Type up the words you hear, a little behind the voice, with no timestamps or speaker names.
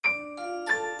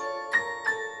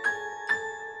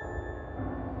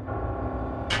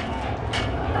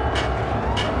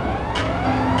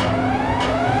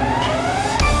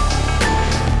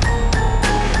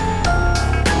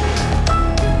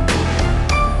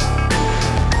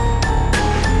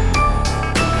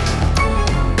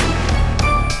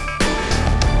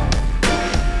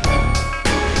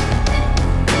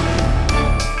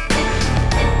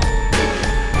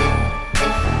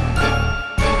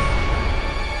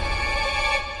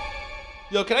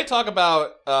Yo, can I talk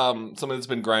about something that's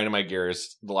been grinding my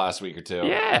gears the last week or two?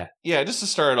 Yeah, just to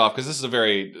start it off, because this is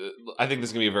I think this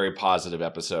is going to be a very positive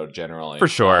episode generally. for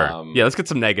sure. Let's get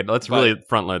some negative. Let's really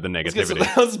front load the negativity.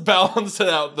 Let's balance it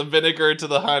out. The vinegar to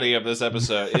the honey of this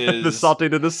episode is... the salty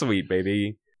to the sweet,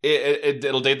 baby.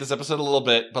 It'll date this episode a little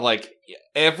bit, but like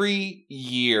every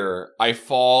year I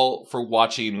fall for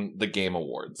watching the Game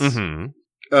Awards. Mm-hmm.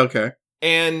 Okay.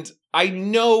 And I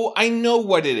know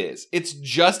what it is. It's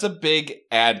just a big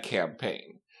ad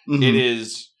campaign. Mm-hmm. It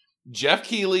is Jeff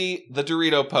Keighley, the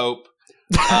Dorito Pope,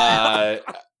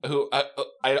 who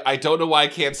I don't know why I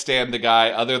can't stand the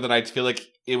guy, other than I feel like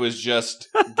it was just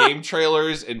game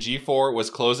trailers and G4 was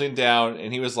closing down,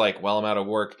 and he was like, well, I'm out of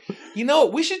work. You know,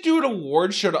 we should do an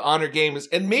award show to honor games,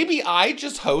 and maybe I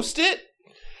just host it.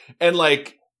 And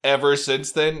like, ever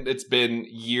since then, it's been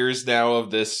years now of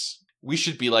this... We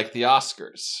should be like the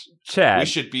Oscars. Chad. We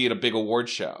should be in a big award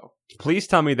show. Please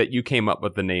tell me that you came up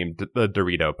with the name the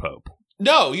Dorito Pope.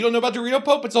 No, you don't know about Dorito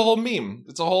Pope? It's a whole meme.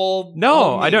 It's a whole...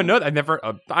 No, I don't know. I never...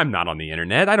 I'm not on the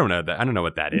internet. I don't know that. I don't know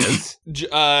what that is.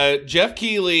 Jeff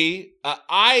Keighley.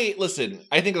 Listen,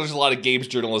 I think there's a lot of games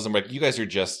journalism. Like, you guys are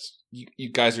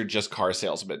just car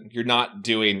salesmen. You're not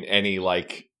doing any,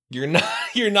 like... You're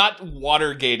not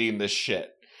watergating this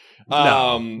shit.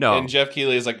 No. And Jeff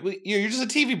Keighley is like, you're just a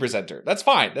TV presenter. That's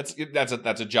fine. That's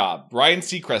a job. Ryan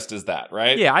Seacrest is that,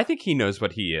 right? Yeah, I think he knows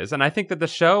what he is, and I think that the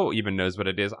show even knows what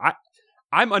it is.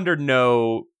 I'm under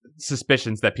no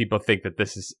suspicions that people think that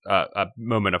this is a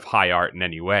moment of high art in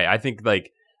any way. I think,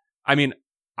 I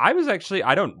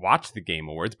don't watch the Game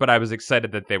Awards, but I was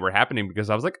excited that they were happening because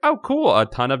I was like, oh, cool, a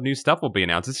ton of new stuff will be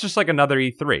announced. It's just like another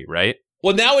E3, right?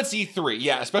 Well, now it's E3,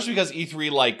 yeah, especially because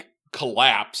E3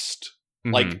 collapsed.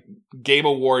 Mm-hmm. Like, Game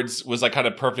Awards was kind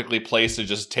of perfectly placed to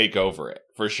just take over it,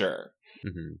 for sure.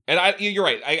 Mm-hmm. And you're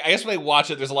right. I guess when I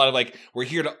watch it, there's a lot of we're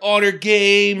here to honor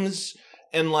games,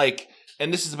 and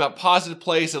this is about positive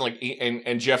place,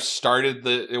 and Jeff started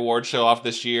the award show off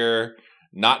this year,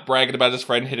 not bragging about his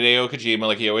friend Hideo Kojima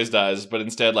like he always does, but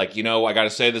instead I gotta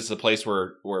say this is a place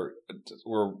where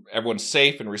everyone's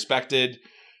safe and respected.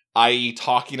 I.e.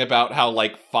 talking about how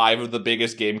 5 of the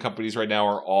biggest game companies right now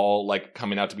are all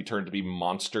coming out to be turned to be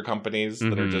monster companies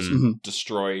that are just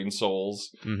destroying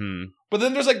souls. Mm-hmm. But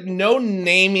then there's no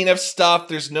naming of stuff.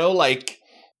 There's no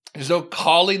there's no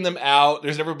calling them out.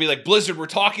 There's never be Blizzard, we're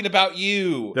talking about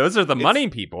you. Those are the money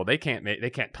people. They can't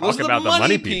talk about the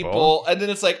money people. And then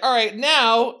it's all right,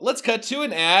 now let's cut to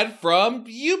an ad from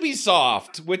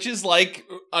Ubisoft, which is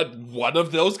one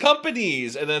of those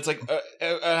companies. And then it's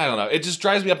I don't know. It just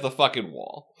drives me up the fucking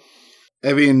wall.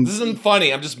 I mean, this isn't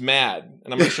funny. I'm just mad,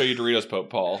 and I'm going to show you Doritos Pope,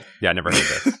 Paul. Yeah, I never heard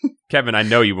this. Kevin, I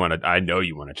know you want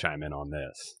to chime in on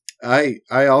this.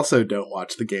 I also don't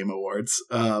watch the Game Awards.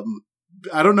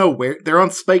 I don't know where they're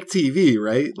on Spike TV,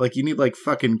 right? You need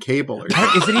fucking cable or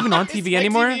something. Is it even on TV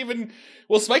anymore?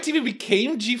 Spike TV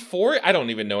became G4. I don't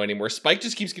even know anymore. Spike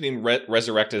just keeps getting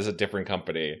resurrected as a different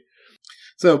company.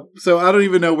 So I don't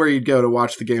even know where you'd go to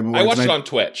watch the Game Awards. I watched it on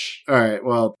Twitch. All right,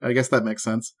 well, I guess that makes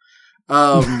sense.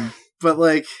 But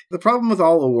the problem with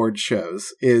all award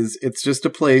shows is it's just a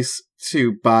place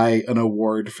to buy an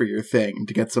award for your thing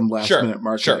to get some last minute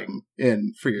marketing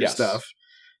in for your stuff.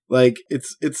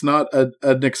 It's not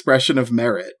an expression of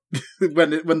merit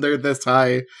when they're this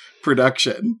high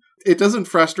production. It doesn't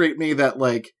frustrate me that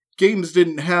games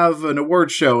didn't have an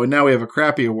award show and now we have a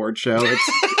crappy award show.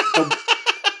 It's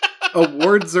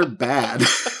awards are bad,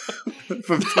 if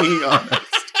I'm being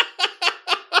honest.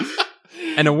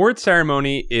 An award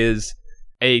ceremony is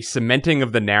a cementing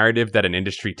of the narrative that an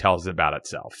industry tells about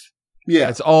itself. Yeah,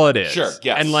 that's all it is. Sure,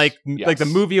 yes. And the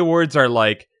movie awards are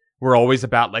we're always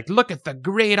about look at the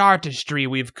great artistry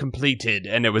we've completed,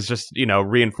 and it was just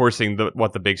reinforcing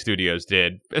what the big studios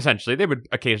did. Essentially, they would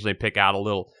occasionally pick out a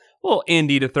little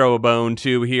indie to throw a bone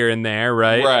to here and there,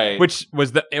 right? Right. Which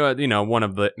was one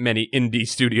of the many indie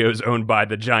studios owned by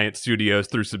the giant studios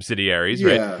through subsidiaries,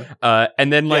 right?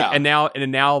 And then and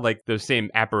now those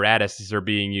same apparatuses are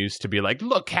being used to be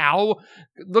look how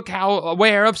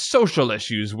aware of social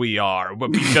issues we are.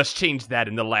 But we just changed that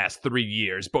in the last 3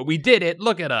 years, but we did it.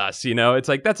 Look at us, it's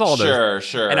that's all.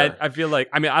 Sure. And I feel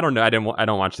I don't know. I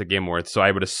don't watch the Game Awards, so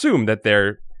I would assume that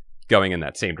they're going in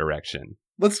that same direction.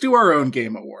 Let's do our own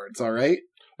Game Awards, all right?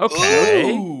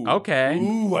 Okay. Ooh. Okay.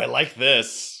 Ooh, I like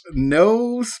this.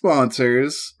 No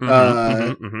sponsors.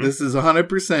 This is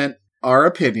 100% our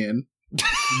opinion.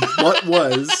 What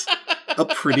was a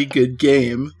pretty good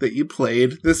game that you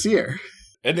played this year?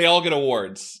 And they all get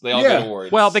awards. Get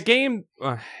awards. Well, the game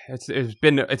it's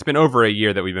been over a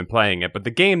year that we've been playing it, but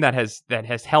the game that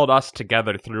has held us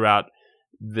together throughout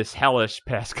this hellish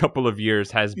past couple of years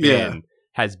has been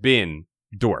has been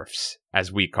dwarfs,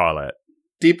 as we call it.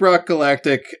 Deep Rock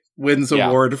Galactic wins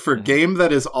award for game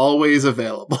that is always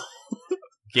available.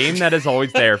 Game that is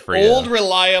always there for you. Old,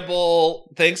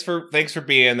 reliable. Thanks for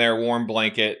being there. Warm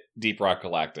blanket. Deep Rock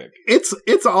Galactic.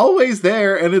 It's always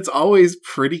there, and it's always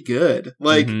pretty good.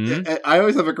 Like I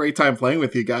always have a great time playing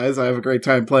with you guys. I have a great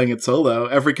time playing it solo.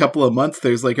 Every couple of months,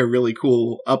 there's like a really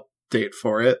cool update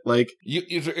for it. Like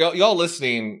y'all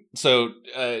listening. So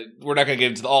we're not going to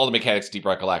get into all the mechanics of Deep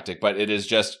Rock Galactic, but it is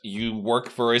just you work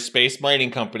for a space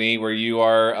mining company where you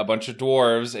are a bunch of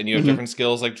dwarves and you have different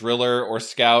skills like driller or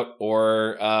scout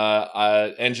or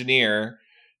engineer.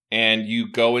 And you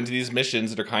go into these missions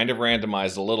that are kind of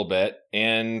randomized a little bit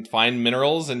and find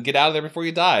minerals and get out of there before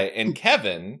you die. And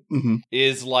Kevin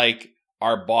is like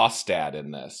our boss dad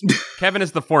in this. Kevin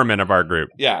is the foreman of our group.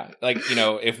 Yeah, like, you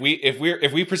know, if we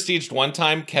prestiged one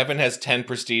time, Kevin has 10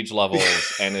 prestige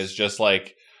levels and is just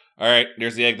like, all right,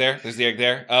 there's the egg there. There's the egg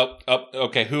there. Oh,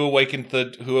 okay. Who awakened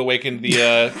the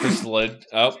chrysalid?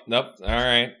 Oh, nope. All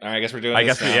right. I guess we're doing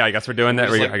this now. I guess we're doing that.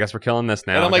 I guess we're killing this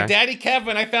now. And I'm like, Daddy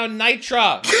Kevin, I found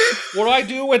Nitra. What do I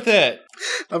do with it?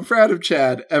 I'm proud of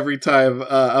Chad every time.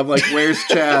 I'm like, where's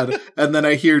Chad? And then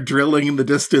I hear drilling in the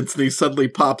distance, and he suddenly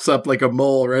pops up like a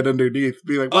mole right underneath.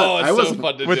 Be like, what? Oh, it's so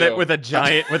fun to do. With a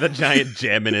giant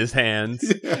gem in his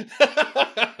hands. Yeah.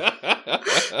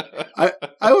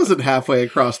 I wasn't halfway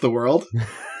across the world.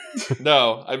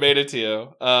 No, I made it to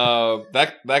you.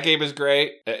 That game is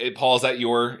great. Paul, is that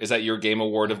your game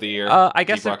award of the year? I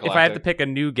guess if I had to pick a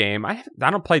new game, I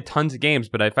don't play tons of games,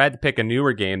 but if I had to pick a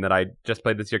newer game that I just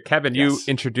played this year, Kevin, you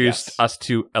introduced us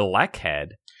to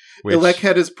Elekhead.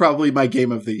 Elekhead is probably my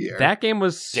game of the year. That game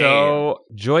was so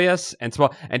joyous and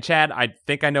small. And Chad, I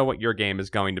think I know what your game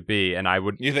is going to be, and I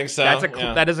would. You think so?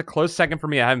 That is a close second for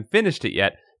me. I haven't finished it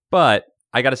yet, but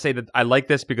I got to say that I like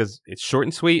this because it's short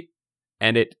and sweet,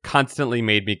 and it constantly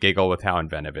made me giggle with how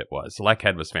inventive it was.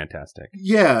 Elekhead was fantastic.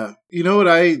 Yeah. You know what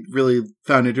I really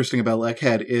found interesting about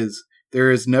Elekhead is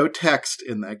there is no text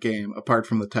in that game apart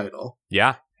from the title.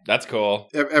 Yeah. That's cool.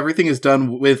 Everything is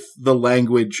done with the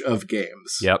language of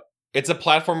games. Yep. It's a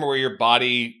platform where your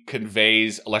body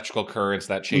conveys electrical currents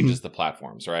that changes the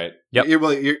platforms, right? Yep.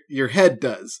 Your head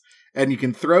does. And you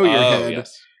can throw your head.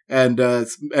 Yes.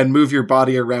 And move your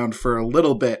body around for a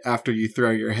little bit after you throw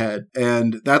your head.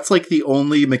 And that's like the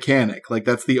only mechanic. Like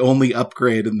that's the only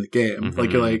upgrade in the game.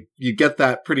 Like you get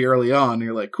that pretty early on. And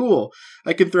you're like, cool,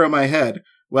 I can throw my head.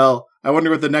 Well, I wonder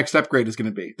what the next upgrade is going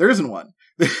to be. There isn't one.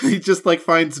 He just like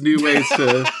finds new ways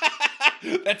to...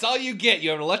 That's all you get. You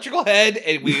have an electrical head,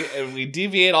 and we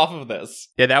deviate off of this.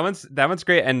 Yeah, that one's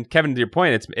great. And Kevin, to your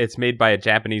point, it's made by a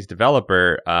Japanese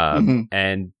developer,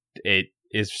 and it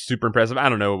is super impressive. I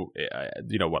don't know,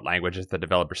 what languages the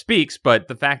developer speaks, but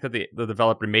the fact that the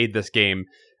developer made this game,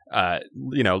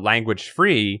 language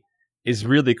free is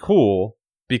really cool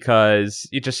because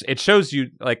it shows you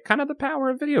like kind of the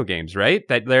power of video games, right?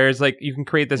 That there's like you can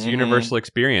create this universal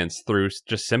experience through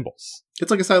just symbols. It's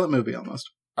like a silent movie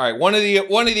almost. All right, one of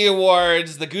the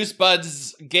awards, the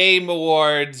Goosebuds Game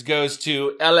Awards, goes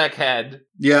to Elekhead.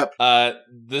 Yep.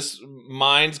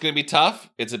 Mine's going to be tough.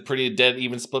 It's a pretty dead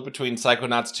even split between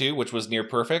Psychonauts 2, which was near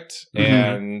perfect,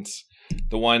 and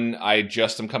the one I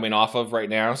just am coming off of right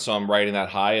now, so I'm riding that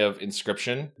high of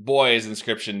Inscryption. Boy, is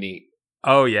Inscryption neat.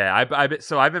 Oh, yeah.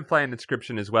 I've been playing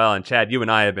Inscryption as well, and Chad, you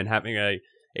and I have been having a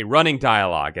running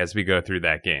dialogue as we go through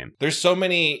that game. There's so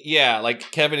many, like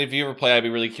Kevin, if you ever play, I'd be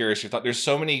really curious. There's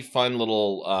so many fun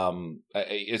little,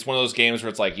 it's one of those games where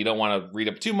it's like, you don't want to read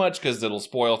up too much because it'll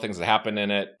spoil things that happen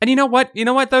in it. And you know what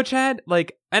though, Chad?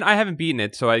 Like, and I haven't beaten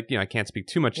it, so I can't speak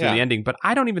too much to the ending, but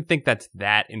I don't even think that's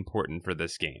that important for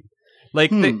this game.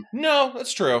 Like, no,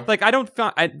 that's true. Like,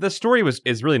 the story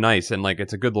is really nice, and like,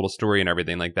 it's a good little story and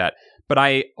everything like that. But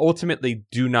I ultimately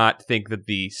do not think that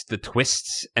the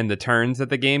twists and the turns that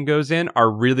the game goes in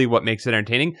are really what makes it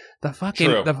entertaining. The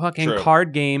fucking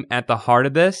card game at the heart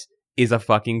of this is a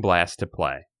fucking blast to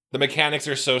play. The mechanics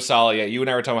are so solid. Yeah, you and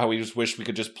I were talking about how we just wish we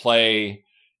could just play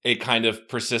a kind of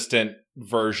persistent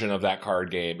version of that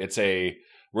card game. It's a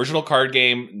original card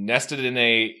game nested in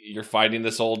you're finding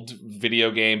this old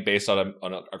video game based on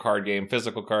a card game,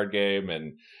 physical card game,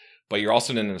 but you're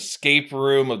also in an escape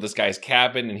room of this guy's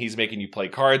cabin, and he's making you play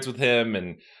cards with him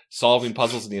and solving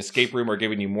puzzles in the escape room or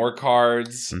giving you more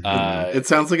cards. It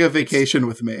sounds like a vacation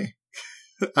with me.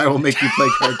 I will make you play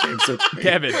card games with me.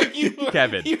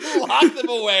 Kevin. You lock them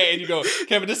away and you go,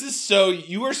 Kevin,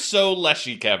 you are so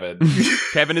Leshy, Kevin.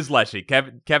 Kevin is Leshy.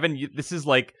 Kevin, this is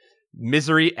like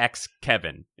Misery X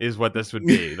Kevin is what this would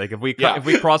be. Like if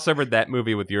we cross over that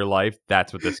movie with your life,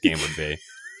 that's what this game would be.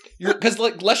 Because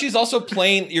like Leshy's also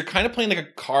playing. You're kind of playing like a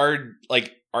card.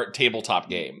 Like art tabletop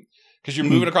game. Because you're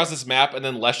moving across this map, and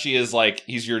then Leshy is like,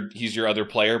 he's your other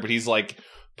player, but he's like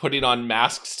putting on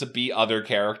masks to be other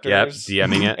characters. Yep,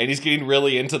 DMing it. And he's getting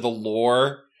really into the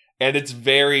lore. And it's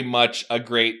very much a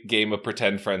great game of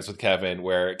pretend friends with Kevin,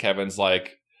 where Kevin's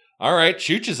like, all right,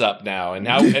 Chooch is up now. And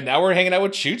now we're hanging out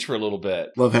with Chooch for a little bit.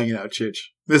 Love hanging out with Chooch.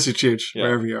 Miss you, Chooch,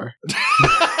 wherever you are.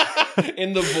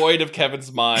 In the void of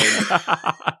Kevin's mind.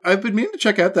 I've been meaning to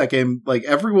check out that game. Like,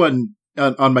 everyone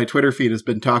on my Twitter feed has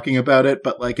been talking about it,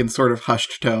 but like in sort of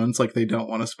hushed tones, like they don't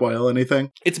want to spoil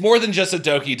anything. It's more than just a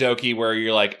Doki Doki where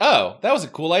you're like, oh, that was a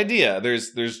cool idea.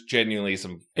 There's genuinely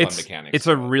some fun mechanics. It's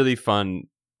a really fun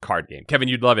card game. Kevin,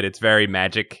 you'd love it. It's very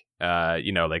Magic,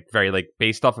 like very like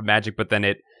based off of Magic, but then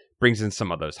it brings in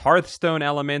some of those Hearthstone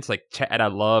elements. Like, and I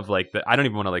love like I don't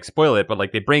even want to like spoil it, but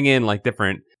like they bring in like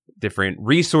different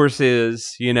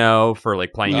resources, for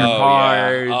like playing your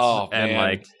cards, and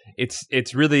like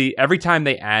it's really every time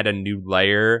they add a new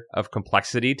layer of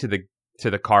complexity to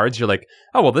the cards, you're like,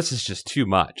 oh well, this is just too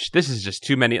much. This is just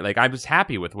too many. Like, I was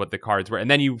happy with what the cards were, and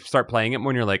then you start playing it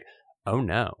more, and you're like, oh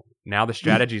no. Now the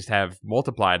strategies have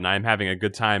multiplied, and I'm having a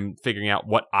good time figuring out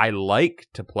what I like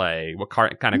to play, what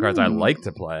kind of cards I like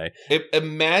to play.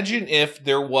 Imagine if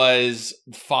there was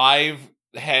 5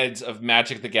 heads of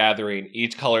Magic the Gathering,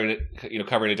 each covering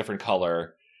a different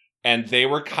color, and they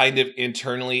were kind of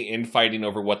internally infighting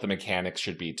over what the mechanics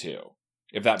should be too,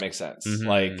 if that makes sense. Mm-hmm.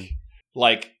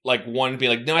 Like one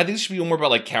being like, no, I think it should be more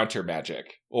about like counter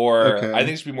magic, or I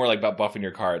think it should be more like about buffing your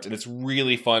cards, and it's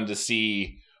really fun to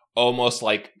see. Almost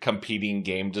like competing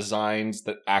game designs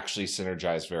that actually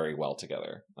synergize very well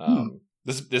together.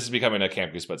 This is becoming a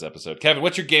Camp Goosebuds episode. Kevin,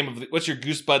 what's your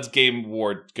Goosebuds game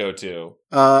award go to?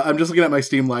 I'm just looking at my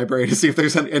Steam library to see if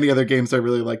there's any other games I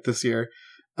really like this year.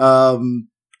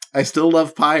 I still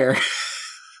love Pyre.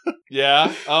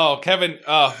 Yeah. Oh, Kevin.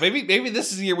 Maybe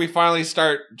this is the year we finally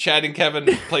start chatting Kevin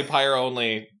play Pyre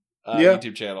only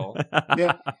YouTube channel.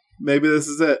 Yeah. Maybe this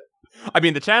is it. I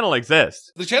mean, the channel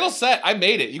exists. The channel's set. I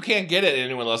made it. You can't get it,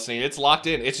 anyone listening. It's locked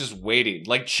in. It's just waiting.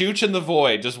 Like Chooch in the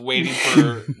Void, just waiting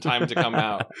for time to come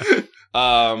out.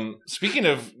 Speaking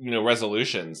of,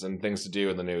 resolutions and things to do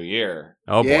in the new year.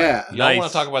 Oh, boy. Yeah. Y'all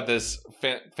want to talk about this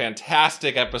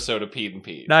fantastic episode of Pete and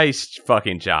Pete. Nice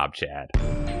fucking job, Chad.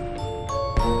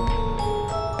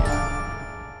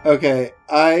 Okay.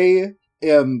 I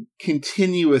am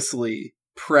continuously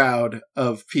proud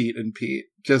of Pete and Pete.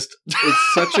 Just,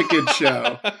 it's such a good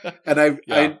show. And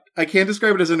I can't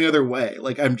describe it as any other way.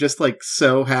 Like, I'm just like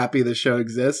so happy the show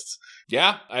exists.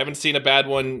 Yeah, I haven't seen a bad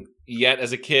one yet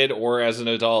as a kid or as an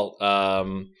adult.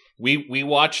 We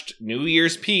watched New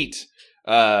Year's Pete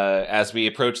as we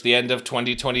approach the end of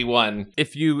 2021.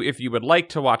 If you would like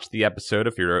to watch the episode,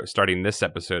 if you're starting this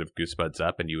episode of Goosebuds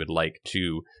Up and you would like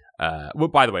to well,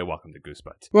 by the way, welcome to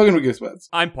Goosebuds. Welcome to Goosebuds.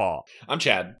 I'm Paul. I'm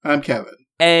Chad. I'm Kevin.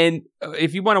 And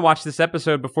if you want to watch this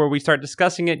episode before we start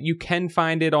discussing it, you can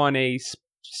find it on a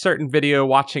certain video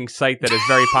watching site that is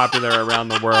very popular around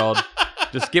the world.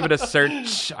 Just give it a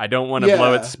search. I don't want to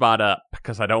blow its spot up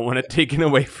because I don't want it taken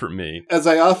away from me. As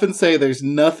I often say, there's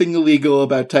nothing illegal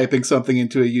about typing something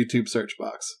into a YouTube search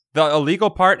box. The illegal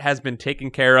part has been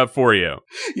taken care of for you.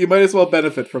 You might as well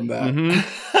benefit from that.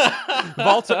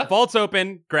 Mm-hmm. Vault's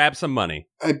open. Grab some money.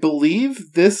 I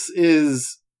believe this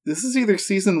is either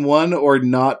season 1 or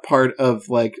not part of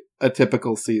like a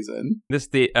typical season. This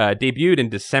debuted in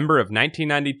December of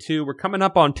 1992. We're coming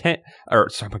up on 10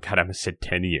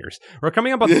 years. We're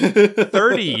coming up on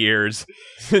 30 years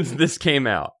since this came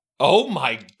out. Oh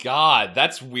my god,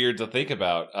 that's weird to think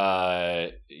about.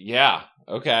 Yeah,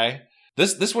 okay.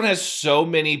 This one has so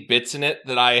many bits in it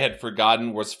that I had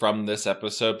forgotten was from this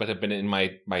episode, but have been in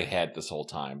my head this whole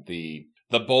time.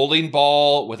 The bowling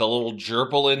ball with a little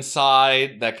gerbil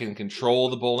inside that can control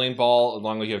the bowling ball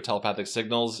along with you have telepathic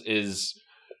signals is...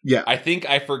 Yeah. I think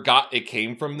I forgot it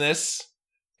came from this,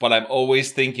 but I'm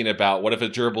always thinking about what if a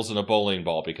gerbil's in a bowling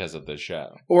ball because of this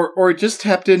show. Or it just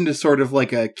tapped into sort of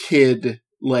like a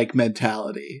kid-like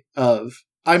mentality of,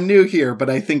 I'm new here, but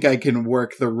I think I can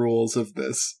work the rules of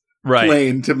this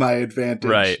plane to my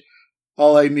advantage. Right.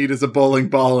 All I need is a bowling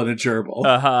ball and a gerbil.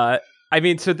 I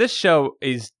mean, so this show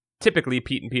is... Typically,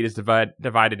 Pete and Pete is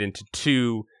divided into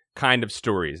 2 kind of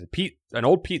stories. An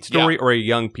old Pete story or a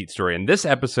young Pete story. And this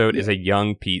episode is a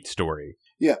young Pete story.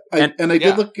 Yeah, I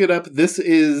did look it up. This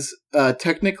is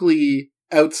technically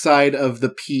outside of the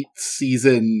Pete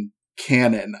season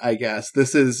canon, I guess.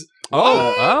 This is...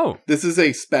 This is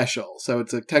a special, so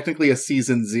it's technically a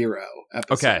season 0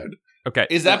 episode. Okay. Okay.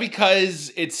 Is that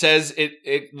because it says it,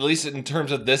 at least in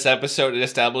terms of this episode, it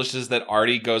establishes that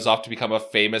Artie goes off to become a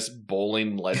famous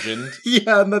bowling legend?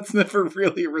 Yeah, and that's never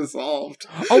really resolved.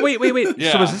 Oh, wait.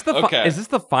 Yeah, so is this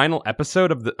the final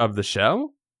episode of the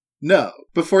show? No.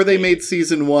 Before they made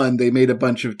season 1, they made a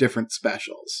bunch of different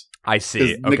specials. I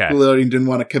see. Okay. Nickelodeon didn't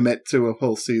want to commit to a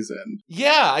whole season.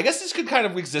 Yeah, I guess this could kind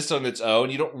of exist on its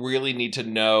own. You don't really need to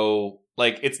know.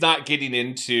 Like, it's not getting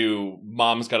into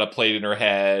mom's got a plate in her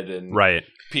head and right.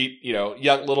 Pete,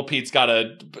 young little Pete's got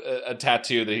a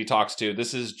tattoo that he talks to.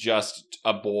 This is just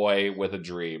a boy with a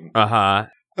dream. Uh-huh.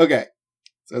 Okay.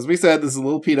 So as we said, this is a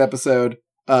Little Pete episode.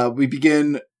 We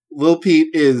begin, Little Pete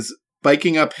is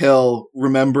biking uphill,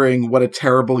 remembering what a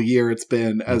terrible year it's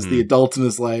been as the adult in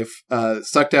his life,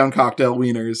 suck down cocktail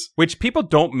wieners. Which people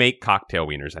don't make cocktail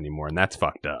wieners anymore, and that's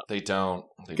fucked up. They don't.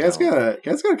 Guys gotta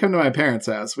come to my parents'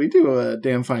 house. We do a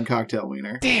damn fine cocktail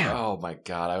wiener. Damn. Oh my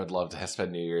God, I would love to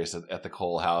spend New Year's at the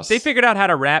Cole house. They figured out how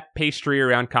to wrap pastry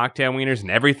around cocktail wieners,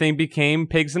 and everything became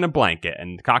pigs in a blanket,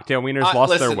 and cocktail wieners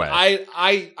lost their way.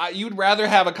 I you'd rather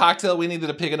have a cocktail weenie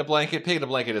than a pig in a blanket. Pig in a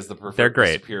blanket is the perfect. They're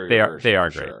great. They are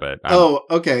great, sure. but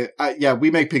okay. Yeah, we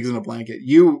make pigs in a blanket.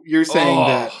 You're saying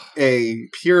that a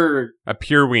pure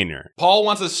wiener. Paul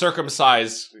wants a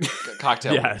circumcised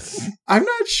cocktail. Yes. Wiener.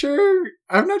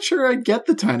 I'm not sure I get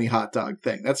the tiny hot dog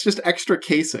thing. That's just extra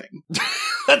casing.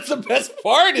 That's the best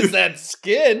part is that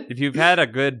skin. If you've had a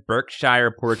good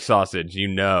Berkshire pork sausage, you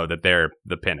know that they're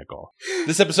the pinnacle.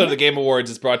 This episode of the Game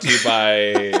Awards is brought to you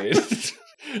by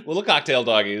Little Cocktail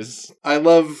Doggies. I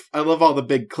love all the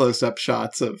big close-up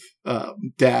shots of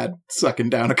Dad sucking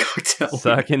down a cocktail.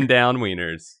 Sucking down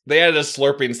wieners. They added a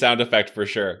slurping sound effect for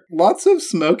sure. Lots of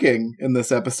smoking in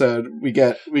this episode. We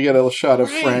get a shot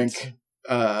of Frank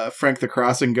the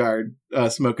crossing guard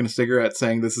smoking a cigarette,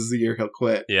 saying this is the year he'll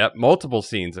quit. Yep, multiple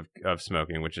scenes of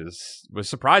smoking, which was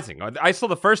surprising. I saw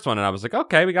the first one and I was like,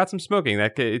 okay, we got some smoking.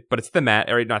 But it's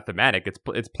not thematic.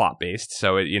 It's plot based,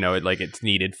 so it's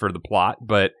needed for the plot.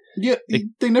 But yeah,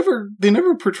 they never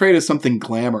portrayed as something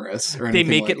glamorous or anything. They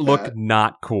make like it look that.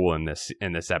 not cool in this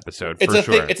episode. It's for a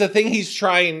sure. thing. It's a thing he's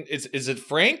trying. Is it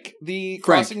Frank the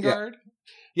crossing guard?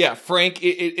 Yeah, Frank,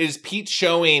 it is Pete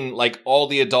showing like all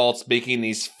the adults making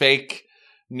these fake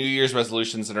New Year's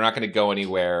resolutions that are not going to go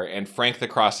anywhere, and Frank the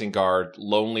crossing guard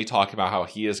lonely talking about how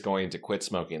he is going to quit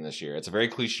smoking this year. It's a very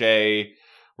cliche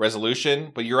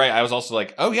resolution, but you're right. I was also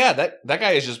like, oh yeah, that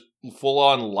guy is just full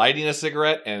on lighting a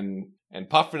cigarette and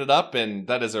puffing it up, and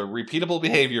that is a repeatable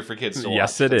behavior for kids to watch.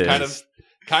 Yes, it is.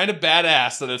 Kind of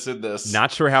badass that it's in this.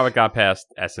 Not sure how it got past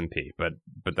S&P, but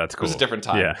that's cool. It was a different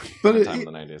time. Yeah, but time in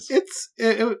the 90s.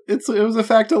 It was a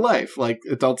fact of life. Like,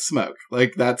 adults smoke.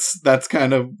 Like, that's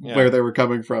kind of where they were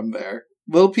coming from there.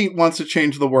 Little Pete wants to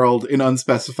change the world in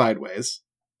unspecified ways.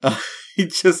 He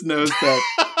just knows that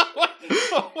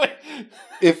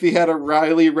if he had a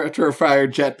Riley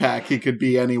retro-fired jetpack, he could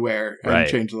be anywhere and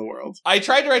change the world. I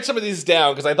tried to write some of these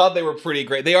down because I thought they were pretty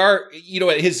great. They are,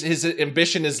 his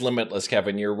ambition is limitless,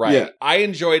 Kevin. You're right. Yeah. I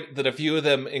enjoyed that a few of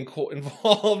them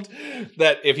involved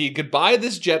that if he could buy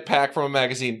this jetpack from a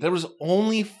magazine, there was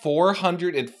only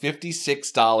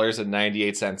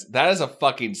 $456.98. That is a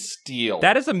fucking steal.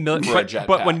 That is $1 million.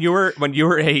 But when you were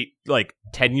a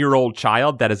 10-year-old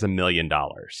child, that is $1 million.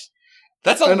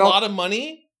 That's a lot of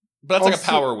money. But that's also, like a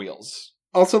Power Wheels.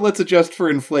 Also, let's adjust for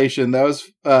inflation. That was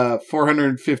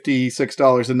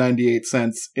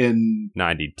 $456.98 in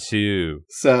 92.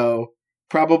 So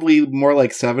probably more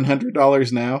like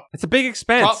 $700 now. It's a big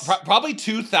expense. Probably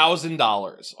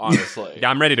 $2,000, honestly.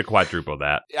 Yeah, I'm ready to quadruple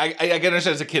that. I can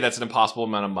understand as a kid that's an impossible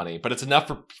amount of money, but it's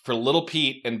enough for Little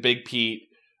Pete and Big Pete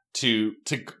to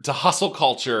hustle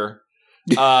culture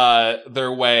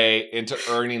their way into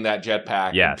earning that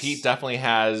jetpack. Yes. And Pete definitely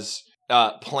has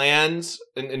plans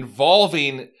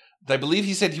involving, I believe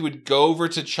he said he would go over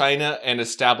to China and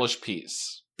establish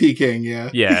peace. Peking, yeah.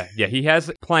 Yeah. He has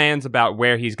plans about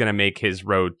where he's going to make his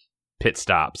road pit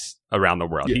stops around the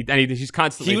world. Yeah. He's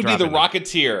constantly He would be the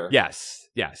Rocketeer. Yes.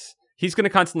 He's going to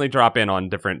constantly drop in on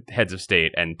different heads of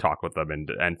state and talk with them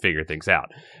and figure things out.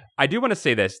 I do want to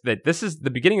say that this is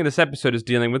the beginning of this episode is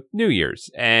dealing with New Year's,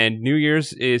 and New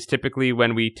Year's is typically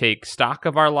when we take stock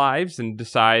of our lives and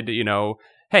decide,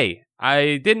 hey,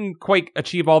 I didn't quite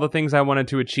achieve all the things I wanted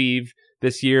to achieve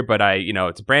this year, but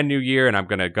it's a brand new year and I'm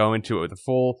going to go into it with a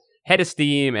full head of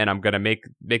steam and I'm going to make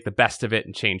the best of it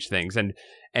and change things. And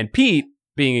Pete,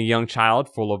 being a young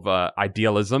child full of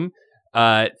idealism,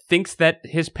 thinks that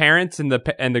his parents and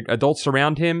the adults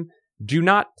around him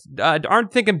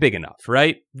aren't thinking big enough,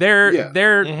 right?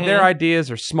 Their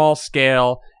ideas are small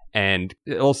scale and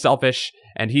a little selfish,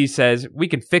 and he says we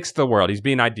can fix the world. He's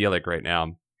being idyllic right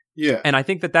now. Yeah. And I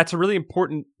think that that's a really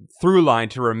important through line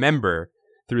to remember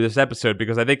through this episode,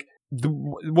 because I think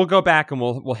we'll go back and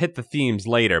we'll hit the themes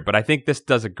later, but I think this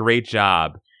does a great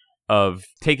job of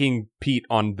taking Pete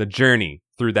on the journey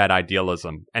through that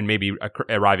idealism and maybe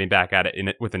arriving back at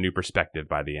it with a new perspective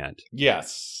by the end.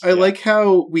 Yes. I like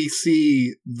how we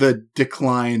see the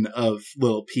decline of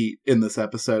Little Pete in this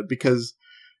episode, because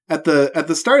at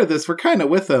the start of this, we're kind of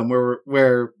with him where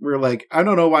we're like, I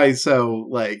don't know why he's so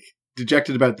like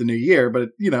dejected about the new year, but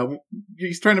you know,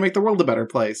 he's trying to make the world a better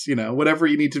place. You know, whatever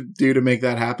you need to do to make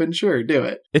that happen, sure, do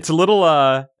it. It's a little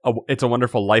It's a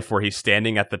Wonderful Life where he's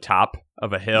standing at the top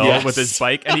of a hill with his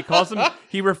bike, and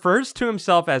he refers to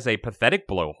himself as a pathetic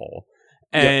blowhole.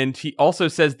 And he also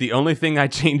says, the only thing I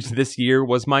changed this year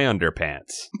was my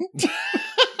underpants.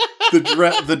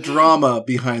 The drama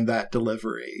behind that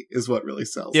delivery is what really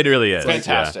sells it. It really is.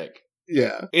 Fantastic.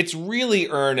 Yeah. It's really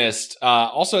earnest.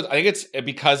 Also, I think it's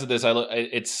because of this.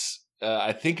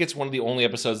 I think it's one of the only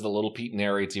episodes that Little Pete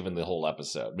narrates even the whole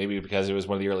episode. Maybe because it was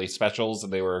one of the early specials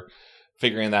and they were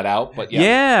figuring that out. But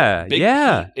Big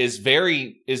Pete is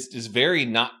very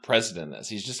not present in this.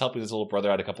 He's just helping his little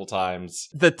brother out a couple times.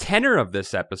 The tenor of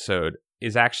this episode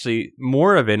is actually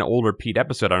more of an older Pete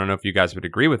episode. I don't know if you guys would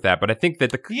agree with that, but I think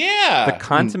that the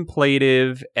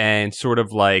contemplative and sort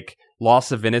of like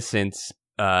loss of innocence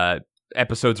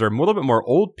episodes are a little bit more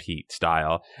old Pete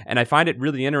style. And I find it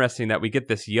really interesting that we get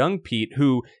this young Pete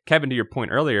who, Kevin, to your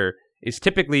point earlier, is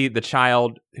typically the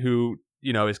child who,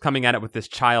 you know, is coming at it with this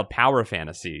child power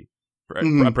fantasy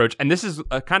approach. And this is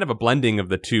a kind of a blending of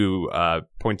the two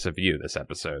points of view this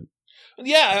episode.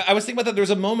 Yeah, I was thinking about that.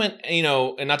 There's a moment, you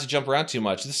know, and not to jump around too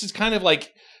much, this is kind of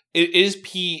like, it is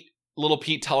Little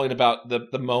Pete telling about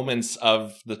the moments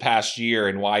of the past year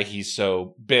and why he's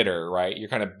so bitter, right? You're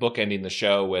kind of bookending the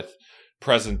show with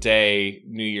present day,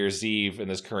 New Year's Eve in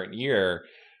this current year.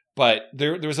 But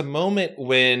there was a moment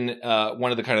when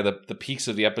one of the kind of the peaks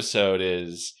of the episode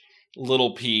is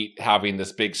Little Pete having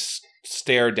this big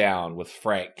stare down with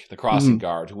Frank, the crossing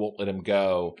guard, who won't let him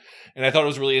go. And I thought it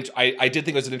was really, I did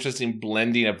think it was an interesting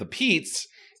blending of the Petes,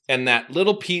 and that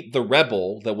Little Pete, the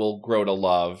rebel that we'll grow to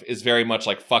love, is very much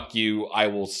like, fuck you, I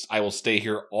will stay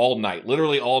here all night,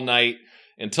 literally all night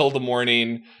until the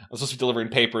morning. I'm supposed to be delivering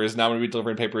papers. Now I'm going to be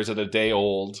delivering papers at a day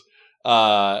old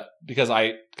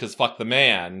because fuck the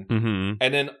man. Mm-hmm.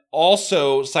 And then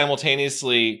also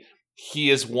simultaneously,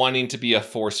 he is wanting to be a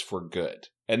force for good.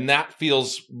 And that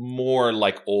feels more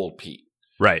like old Pete.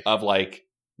 Right. Of like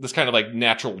this kind of like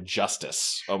natural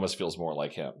justice almost feels more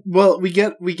like him. Well, we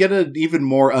get an even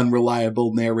more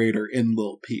unreliable narrator in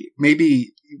Lil Pete.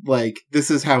 Maybe like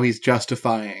this is how he's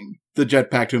justifying the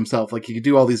jetpack to himself. Like he could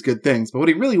do all these good things, but what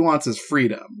he really wants is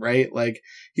freedom, right? Like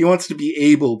he wants to be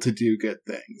able to do good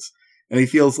things. And he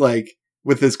feels like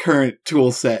with his current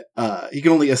tool set, he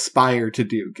can only aspire to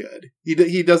do good.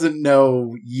 He doesn't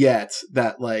know yet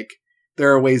that like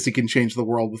there are ways he can change the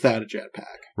world without a jetpack.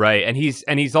 Right. And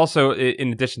he's also,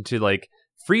 in addition to like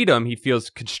freedom, he feels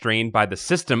constrained by the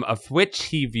system, of which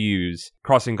he views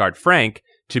Crossing Guard Frank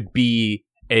to be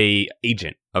a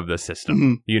agent of the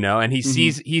system, you know, and he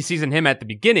sees in him at the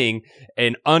beginning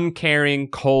an uncaring,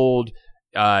 cold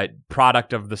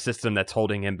product of the system that's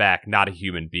holding him back, not a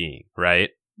human being. Right.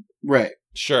 Right.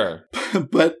 Sure.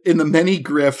 But in the many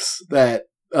grifts that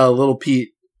Little Pete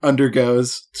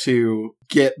undergoes to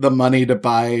get the money to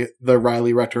buy the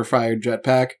Riley retrofired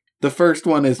jetpack, the first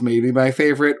one is maybe my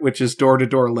favorite, which is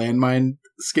door-to-door landmine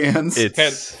scans.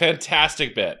 It's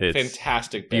fantastic bit.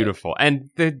 Fantastic bit. Beautiful.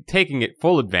 And they're taking it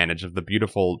full advantage of the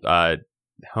beautiful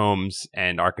homes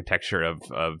and architecture of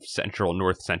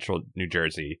north central New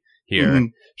Jersey here,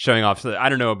 showing off. So I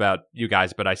don't know about you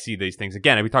guys, but I see these things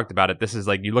again. And we talked about it. This is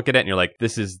like, you look at it and you're like,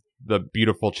 this is the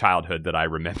beautiful childhood that I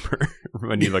remember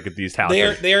when you look at these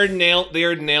houses. They are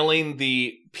nailing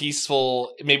the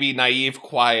peaceful, maybe naive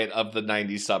quiet of the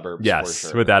 90s suburbs. Yes, for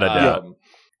sure. Without a doubt.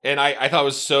 And I thought it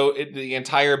was the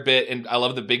entire bit, and I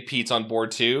love the Big Pete's on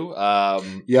board too.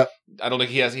 Yep. I don't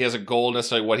think he has a goal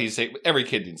necessarily what he's saying. Every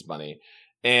kid needs money.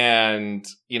 And,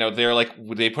 you know, they're like,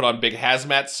 they put on big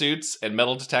hazmat suits and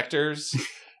metal detectors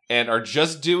and are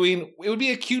just doing, it would be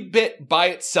a cute bit by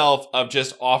itself of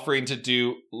just offering to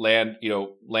do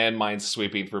landmine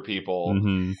sweeping for people.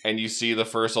 Mm-hmm. And you see the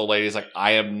first old lady's like,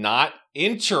 I am not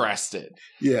interested.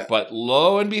 Yeah. But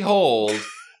lo and behold,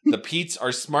 the Petes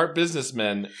are smart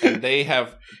businessmen and they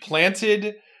have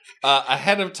planted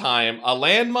ahead of time a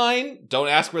landmine. Don't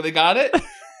ask where they got it.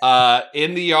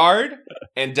 In the yard,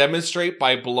 and demonstrate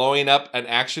by blowing up an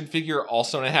action figure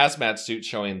also in a hazmat suit,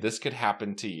 showing this could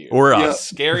happen to you. Or us.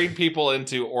 Scaring people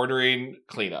into ordering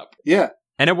cleanup. Yeah.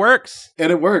 And it works.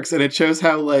 And it works. And it shows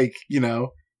how, like, you know,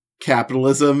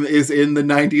 capitalism is in the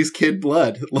 90s kid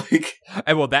blood. Like,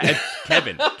 and well, that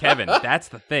Kevin, that's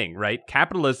the thing, right?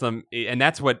 Capitalism, and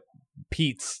that's what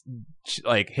Pete's,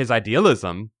 like, his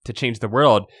idealism to change the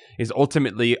world is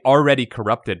ultimately already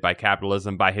corrupted by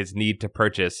capitalism, by his need to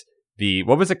purchase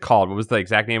what was it called? What was the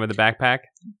exact name of the backpack?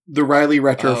 The Riley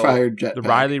Retro-fired jetpack. The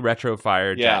Riley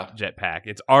Retro-fired jetpack.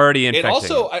 It's already infecting.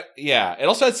 It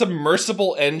also had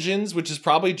submersible engines, which is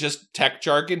probably just tech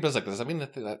jargon, but it's like, does that mean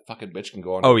that fucking bitch can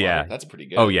go on? Oh, yeah. That's pretty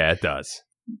good. Oh, yeah, it does.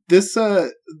 This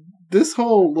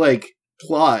whole, like,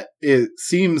 plot, it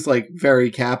seems like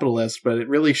very capitalist, but it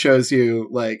really shows you,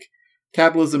 like,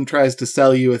 capitalism tries to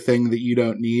sell you a thing that you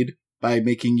don't need by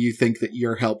making you think that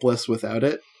you're helpless without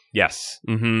it. Yes.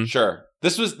 Mm-hmm. Sure.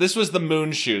 This was the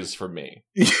moon shoes for me,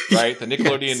 right? The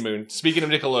Nickelodeon yes. Moon. Speaking of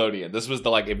Nickelodeon, this was the,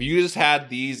 like, if you just had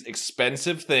these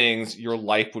expensive things, your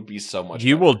life would be so much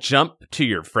You better. will jump to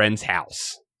your friend's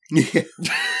house. Yeah.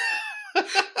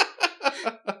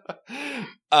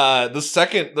 The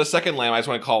second lamb I just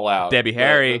want to call out. Debbie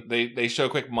Harry. They show a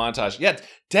quick montage. Yeah,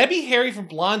 Debbie Harry from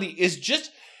Blondie is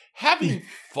just having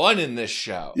fun in this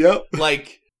show. Yep.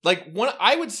 Like one,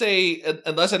 I would say,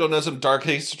 unless I don't know some dark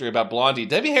history about Blondie,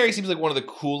 Debbie Harry seems like one of the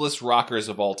coolest rockers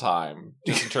of all time,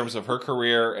 just in terms of her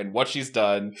career and what she's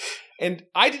done. And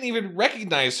I didn't even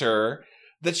recognize her,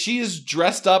 that she is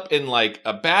dressed up in, like,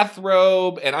 a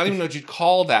bathrobe, and I don't even know what you'd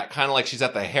call that. Kind of like she's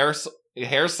at the hair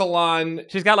salon.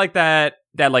 She's got, like, that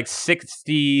like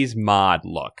 60s mod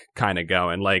look kind of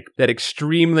going, like that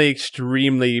extremely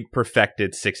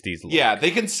perfected 60s look. Yeah,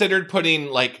 they considered putting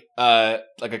like a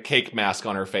cake mask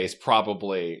on her face,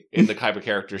 probably, in the type of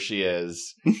character she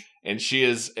is. and she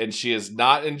is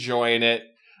not enjoying it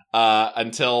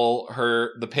until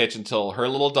her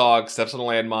little dog steps on a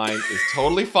landmine is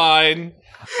totally fine.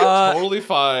 Totally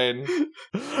fine.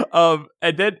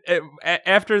 And then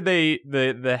after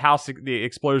the house, the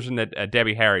explosion at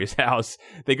Debbie Harry's house,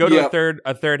 they go to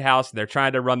a third house. And they're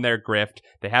trying to run their grift.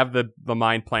 They have the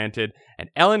mine planted, and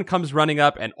Ellen comes running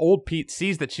up, and old Pete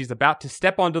sees that she's about to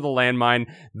step onto the landmine,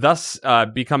 thus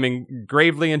becoming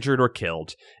gravely injured or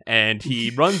killed. And he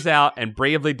runs out and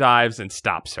bravely dives and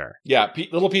stops her. Yeah,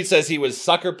 little Pete says he was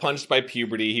sucker punched by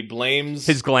puberty. He blames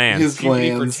his glands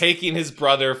for taking his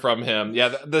brother from him. Yeah,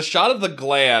 the shot of the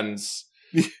glands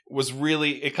was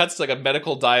really, it cuts like a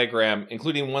medical diagram,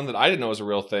 including one that I didn't know was a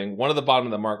real thing. One at the bottom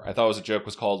of the mark I thought was a joke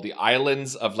was called the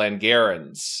Islands of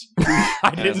Langerans.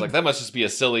 I was like, that must just be a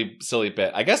silly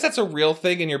bit. I guess that's a real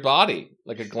thing in your body,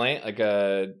 like a gland,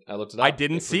 I looked it up. I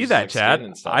didn't see that, Chad.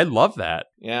 I love that.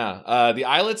 Yeah, the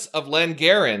islets of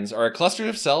Langerans are a cluster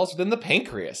of cells within the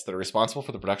pancreas that are responsible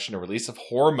for the production and release of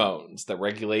hormones that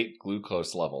regulate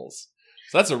glucose levels.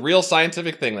 So that's a real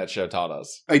scientific thing that show taught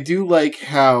us. I do like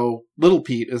how Little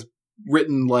Pete is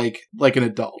written like an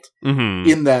adult,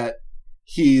 in that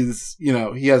he's,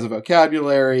 he has a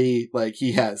vocabulary, like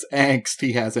he has angst,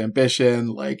 he has ambition,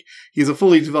 like he's a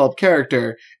fully developed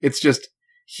character. It's just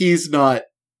he's not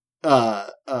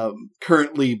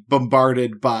currently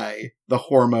bombarded by the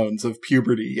hormones of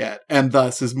puberty yet, and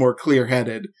thus is more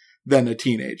clear-headed than a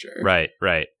teenager.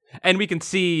 Right. And we can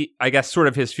see, I guess, sort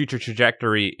of his future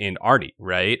trajectory in Artie,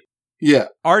 right? Yeah.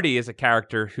 Artie is a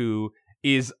character who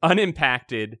is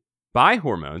unimpacted by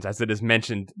hormones, as it is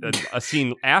mentioned a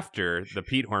scene after the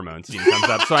Pete hormone scene comes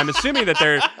up. So I'm assuming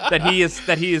that he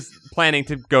is planning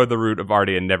to go the route of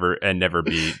Artie and never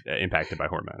be impacted by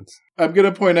hormones. I'm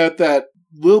going to point out that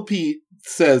Lil Pete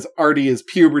says Artie is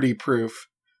puberty proof.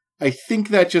 I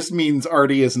think that just means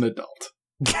Artie is an adult.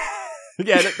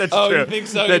 Yeah, that's true. Oh, you think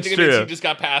so? That's you think true. You just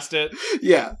got past it?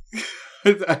 Yeah.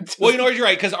 Well, you're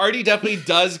right, because Artie definitely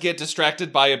does get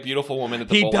distracted by a beautiful woman at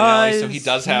the bowling alley, so he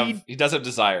does have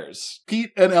desires.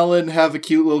 Pete and Ellen have a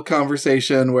cute little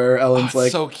conversation where Ellen's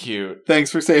like, so cute.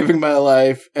 Thanks for saving my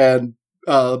life, and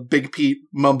Big Pete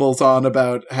mumbles on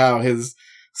about how his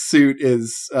suit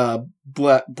is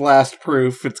blast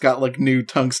proof. It's got like new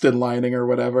tungsten lining or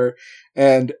whatever,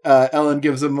 and Ellen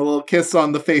gives him a little kiss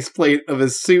on the faceplate of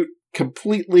his suit,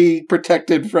 completely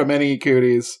protected from any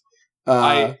cooties.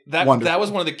 That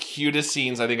was one of the cutest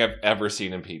scenes I think I've ever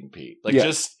seen in Pete and Pete. Like,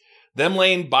 just them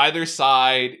laying by their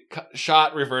side,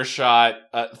 reverse shot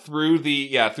through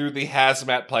the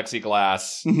hazmat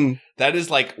plexiglass. Mm-hmm. That is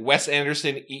like Wes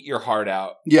Anderson, eat your heart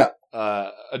out. Yeah.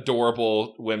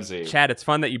 Adorable whimsy. Chad, it's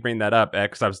fun that you bring that up,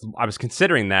 because I was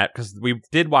considering that, because we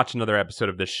did watch another episode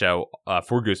of this show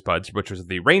for Goosebudge, which was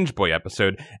the Range Boy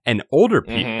episode, an old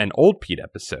Pete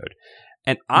episode.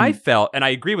 And I felt, and I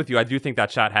agree with you, I do think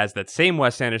that shot has that same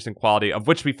Wes Anderson quality, of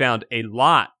which we found a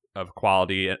lot of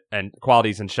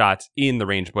qualities and shots in the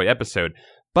Range Boy episode.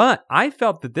 But I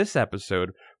felt that this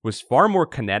episode was far more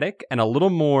kinetic and a little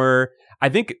more. I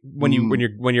think when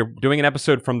you're doing an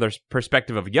episode from the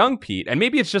perspective of young Pete, and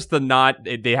maybe it's just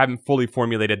they haven't fully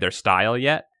formulated their style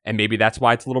yet, and maybe that's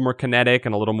why it's a little more kinetic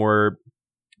and a little more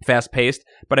fast paced.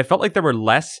 But I felt like there were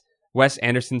less Wes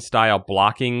Anderson style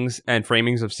blockings and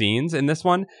framings of scenes in this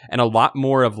one, and a lot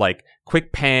more of like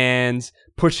quick pans,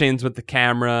 push-ins with the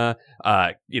camera,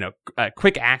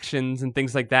 quick actions and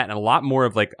things like that, and a lot more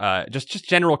of like just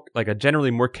general, like a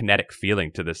generally more kinetic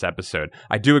feeling to this episode.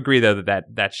 I do agree though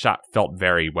that shot felt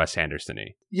very Wes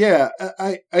Anderson-y. Yeah,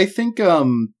 I think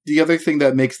the other thing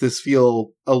that makes this feel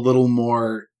a little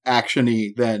more action-y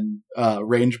than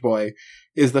Range Boy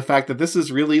is the fact that this is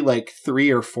really like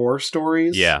 3 or 4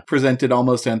 stories presented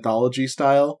almost anthology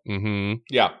style. Mm-hmm.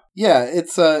 Yeah. Yeah,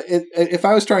 it's if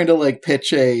I was trying to like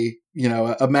pitch a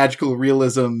magical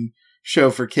realism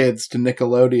show for kids to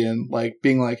Nickelodeon, like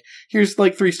being like, here's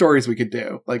like 3 stories we could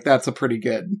do. Like that's a pretty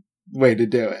good way to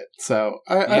do it. So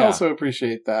I also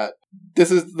appreciate that. This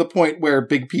is the point where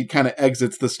Big Pete kind of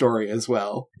exits the story as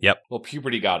well. Yep. Well,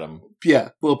 puberty got him. Yeah.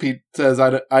 Little Pete says,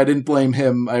 I didn't blame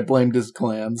him. I blamed his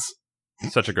glands.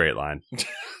 Such a great line.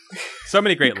 So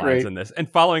many great lines in this. And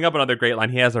following up another great line,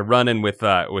 he has a run-in with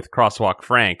Crosswalk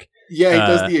Frank. Yeah, he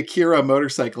does the Akira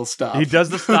motorcycle stop. He does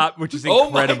the stop, which is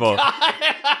incredible.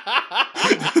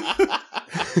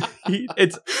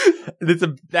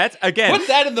 That's again. Put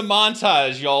that in the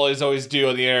montage you always do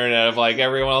on the internet of like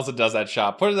everyone else that does that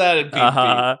shot. Put that in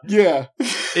PP. Yeah.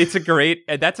 It's a great.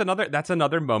 That's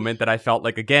another moment that I felt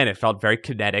like, again, it felt very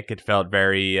kinetic. It felt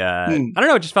very. I don't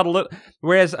know. It just felt a little.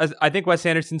 Whereas I think Wes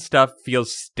Anderson's stuff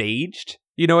feels staged.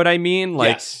 You know what I mean?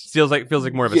 Like feels like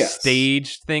more of a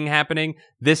staged thing happening.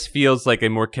 This feels like a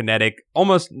more kinetic,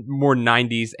 almost more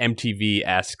 90s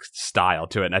MTV-esque style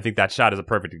to it. And I think that shot is a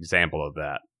perfect example of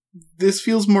that. This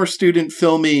feels more student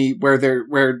filmy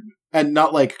and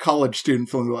not like college student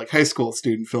filmy, but like high school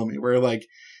student filmy, where like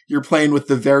you're playing with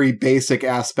the very basic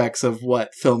aspects of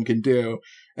what film can do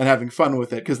and having fun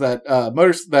with it. Cause that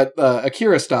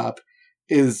Akira stop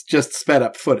is just sped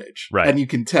up footage. Right. And you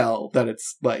can tell that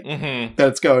it's like, that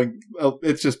it's going,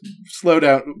 it's just slow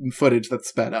down footage that's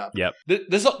sped up. Yep.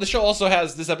 The show also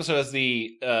has, this episode has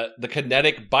the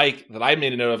kinetic bike that I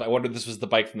made a note of. I wonder if this was the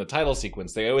bike from the title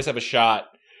sequence. They always have a shot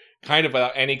kind of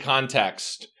without any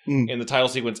context in the title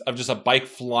sequence of just a bike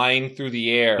flying through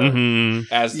the air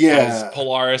as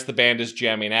Polaris, the band, is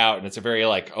jamming out. And it's a very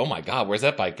like, oh my God, where's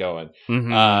that bike going?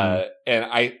 And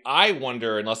I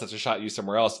wonder, unless that's a shot used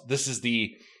somewhere else, this is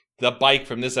the bike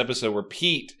from this episode where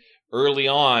Pete, early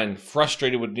on,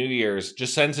 frustrated with New Year's,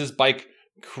 just sends his bike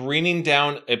careening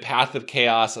down a path of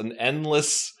chaos, an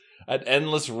endless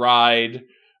ride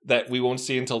that we won't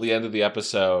see until the end of the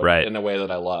episode in a way that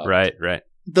I love. Right.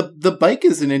 The bike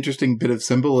is an interesting bit of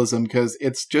symbolism because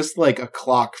it's just like a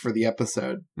clock for the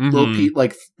episode. Little Pete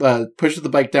like pushes the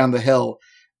bike down the hill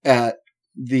at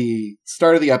the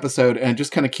start of the episode and it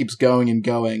just kind of keeps going and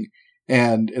going.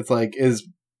 And it's like, is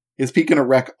Pete going to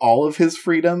wreck all of his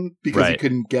freedom because he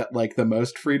couldn't get like the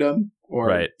most freedom?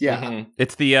 Or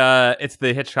it's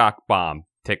the Hitchcock bomb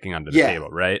ticking under the table,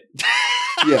 right?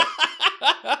 Yeah.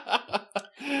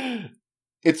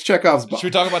 It's Chekhov's bomb. Should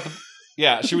we talk about the?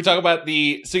 Yeah, should we talk about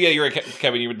the... So yeah, you're right,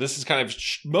 Kevin. This is kind of...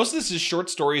 Most of this is short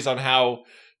stories on how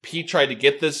Pete tried to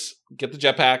get the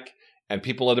jetpack, and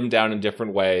people let him down in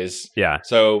different ways. Yeah.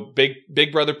 So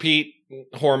big brother Pete,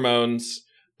 hormones,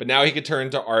 but now he could turn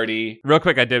to Artie. Real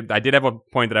quick, I did have a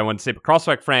point that I wanted to say. But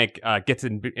Crosswalk Frank gets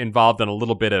involved in a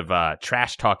little bit of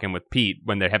trash talking with Pete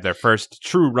when they have their first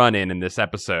true run-in this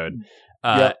episode.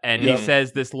 He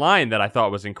says this line that I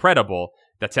thought was incredible.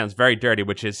 That sounds very dirty,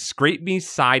 which is "scrape me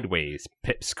sideways,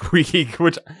 Pipsqueak."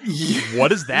 Which, what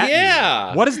does that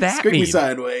mean? What does that "Scrape mean? Me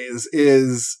sideways"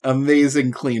 is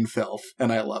amazing, clean filth,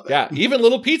 and I love it. Yeah, even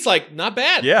little Pete's like, not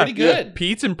bad, pretty good. Yeah.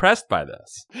 Pete's impressed by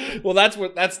this. Well, that's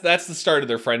the start of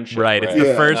their friendship, right? It's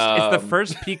the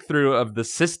first peek through of the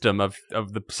system of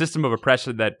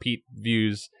oppression that Pete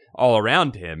views all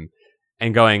around him,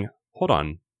 and going, hold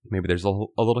on. Maybe there's a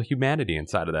little humanity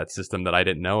inside of that system that I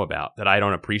didn't know about, that I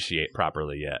don't appreciate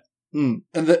properly yet. And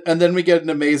then we get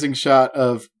an amazing shot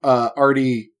of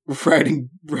Artie riding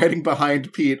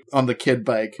behind Pete on the kid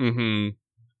bike.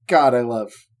 God, I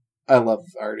love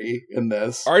Artie in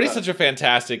this. Artie's such a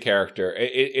fantastic character.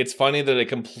 It's funny that it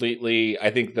completely, I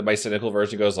think that my cynical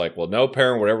version goes like, well, no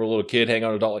parent, whatever little kid, hang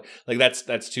on adult. Like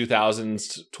that's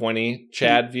 2020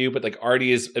 Chad view, but like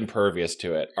Artie is impervious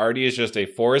to it. Artie is just a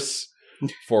force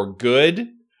for good.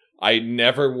 I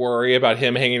never worry about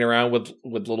him hanging around with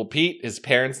little Pete. His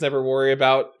parents never worry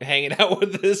about hanging out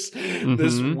with this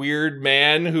weird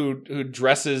man who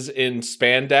dresses in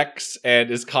spandex and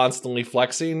is constantly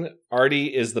flexing. Artie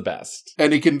is the best.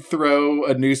 And he can throw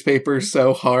a newspaper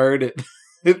so hard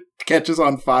it catches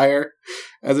on fire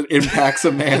as it impacts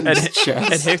a man's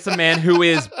chest. It hits a man who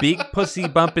is Big Pussy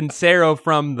Bumpin' Sarah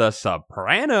from The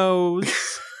Sopranos.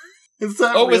 Is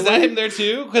that really? Was that him there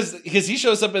too? Because he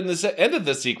shows up in the end of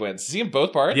the sequence. Is he in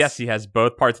both parts? Yes, he has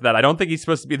both parts of that. I don't think he's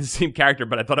supposed to be the same character,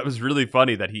 but I thought it was really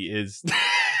funny that he is.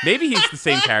 Maybe he's the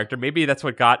same character. Maybe that's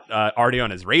what got Artie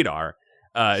on his radar,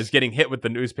 is getting hit with the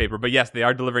newspaper. But yes, they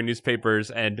are delivering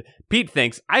newspapers, and Pete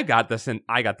thinks, I got this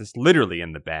literally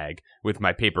in the bag with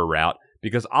my paper route,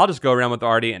 because I'll just go around with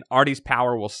Artie, and Artie's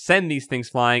power will send these things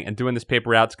flying, and doing this paper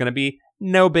route's going to be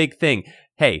no big thing.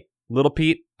 Hey, little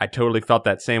Pete, I totally felt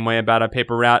that same way about a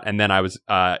paper route, and then I was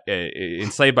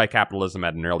enslaved by capitalism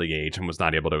at an early age and was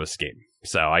not able to escape.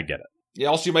 So I get it. Yeah,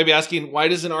 also, you might be asking, why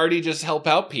doesn't Artie just help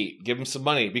out Pete? Give him some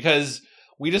money? Because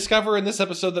we discover in this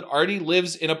episode that Artie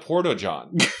lives in a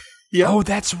Porta-John. Yeah. Oh,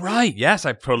 that's right. Yes,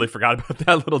 I totally forgot about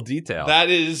that little detail. That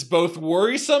is both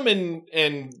worrisome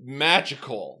and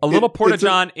magical. A little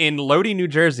Porta-John in Lodi, New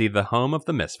Jersey, the home of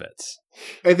the Misfits.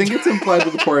 I think it's implied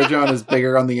that the Porta-John is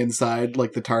bigger on the inside,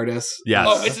 like the TARDIS. Yes.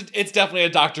 Oh, it's definitely a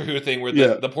Doctor Who thing where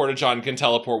the Porta-John can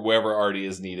teleport wherever Artie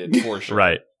is needed, for sure.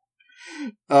 Right.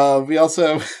 We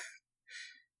also...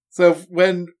 So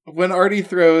when Artie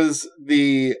throws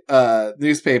the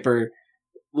newspaper,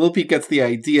 Lil Pete gets the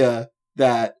idea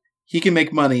that he can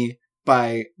make money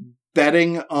by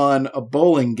betting on a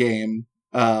bowling game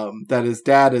that his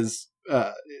dad is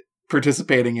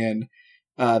participating in.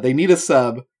 They need a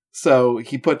sub, so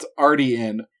he puts Artie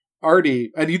in.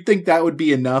 Artie, and you'd think that would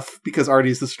be enough because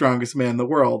Artie's the strongest man in the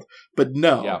world, but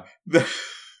no. Yeah.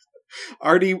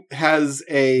 Artie has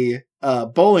a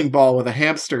bowling ball with a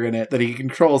hamster in it that he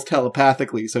controls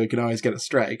telepathically, so he can always get a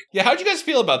strike. Yeah, how'd you guys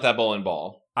feel about that bowling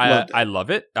ball? I love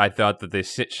it. I thought that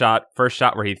the first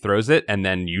shot where he throws it and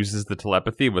then uses the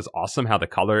telepathy was awesome. How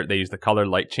they use the color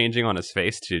light changing on his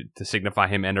face to signify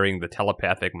him entering the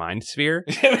telepathic mind sphere.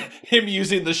 Him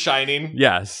using the shining.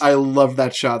 Yes. I love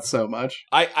that shot so much.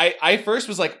 I first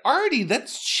was like, Artie,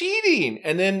 that's cheating.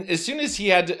 And then as soon as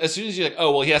you're like,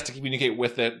 oh, well, he has to communicate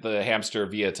with the hamster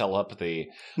via telepathy.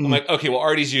 I'm like, okay, well,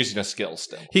 Artie's using a skill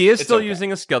still. He is still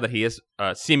using a skill that he has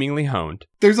seemingly honed.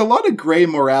 There's a lot of gray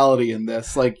morality in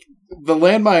this. Like, the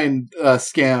landmine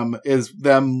scam is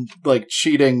them, like,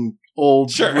 cheating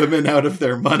old women out of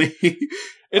their money.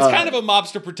 It's kind of a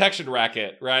mobster protection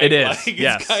racket, right? It is, like,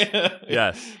 yes.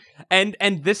 Yes.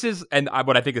 And this is,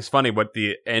 what I think is funny, what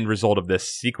the end result of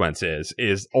this sequence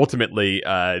is ultimately,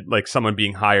 like, someone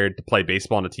being hired to play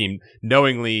baseball on a team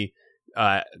knowingly,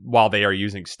 while they are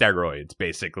using steroids,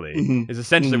 basically, is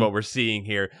essentially what we're seeing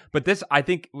here. But this, I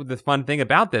think, the fun thing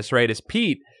about this, right, is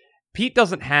Pete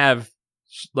doesn't have,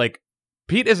 like,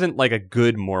 Pete isn't like a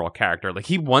good moral character. Like,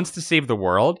 he wants to save the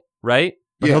world, right?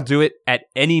 But he'll do it at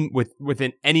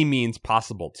within any means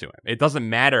possible to him. It doesn't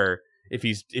matter if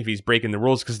he's breaking the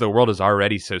rules, because the world is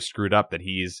already so screwed up that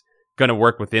he's going to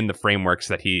work within the frameworks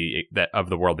that of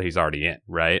the world that he's already in,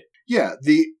 right? Yeah,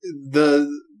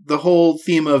 the whole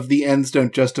theme of the ends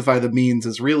don't justify the means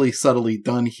is really subtly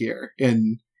done here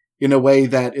in a way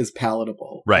that is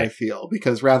palatable, right. I feel,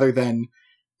 because rather than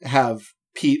have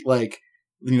Pete, like,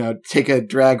 take a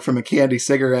drag from a candy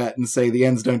cigarette and say the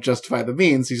ends don't justify the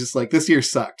means, he's just like, this year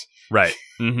sucked. Right.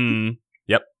 Mm-hmm.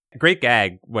 Yep. Great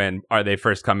gag when they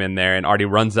first come in there and Artie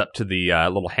runs up to the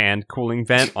little hand cooling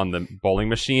vent on the bowling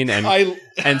machine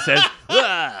and says,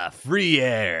 free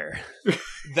air.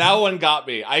 That one got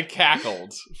me. I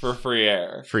cackled for free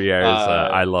air. Free air is,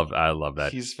 I love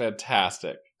that. He's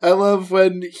fantastic. I love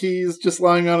when he's just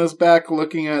lying on his back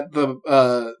looking at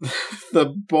the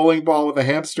bowling ball with a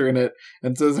hamster in it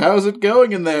and says, how's it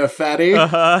going in there, fatty?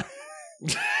 Uh-huh.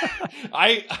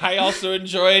 I also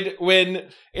enjoyed when,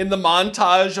 in the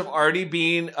montage of Artie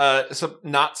being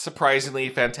not surprisingly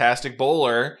fantastic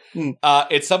bowler,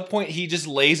 at some point he just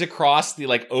lays across the,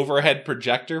 like, overhead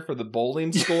projector for the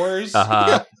bowling scores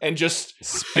and just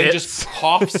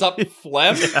coughs up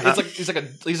phlegm. Yeah.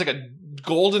 He's like a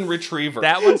golden retriever.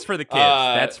 That one's for the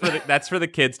kids. That's for the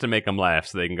kids to make them laugh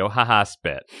so they can go, haha,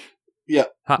 spit. Yeah.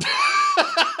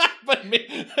 But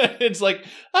it's like,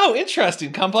 oh,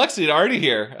 interesting complexity to Artie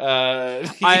here.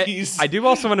 I do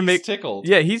also want to make tickled.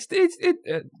 Yeah,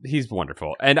 he's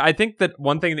wonderful, and I think that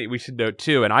one thing that we should note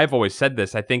too, and I've always said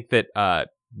this, I think that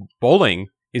bowling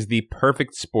is the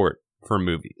perfect sport for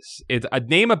movies. It's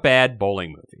name a bad bowling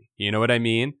movie. You know what I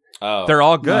mean? Oh, they're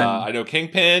all good. I know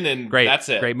Kingpin, and great, that's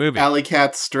it. Great movie. Alley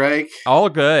Cat Strike. All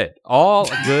good. All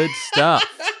good stuff.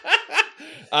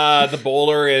 The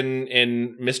bowler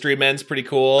in Mystery Men's pretty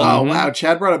cool. Oh, wow.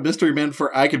 Chad brought up Mystery Men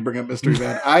before I could bring up Mystery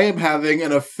Men. I am having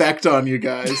an effect on you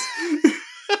guys.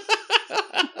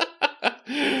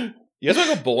 You guys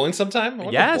want to go bowling sometime?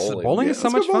 Yes, bowling is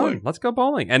so much fun. Let's go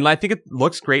bowling. And I think it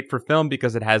looks great for film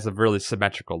because it has a really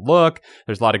symmetrical look.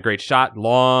 There's a lot of great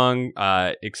long,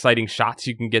 exciting shots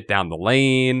you can get down the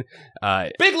lane.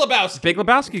 Big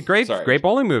Lebowski. Great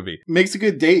bowling movie. Makes a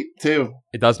good date, too.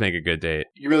 It does make a good date.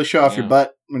 You really show off your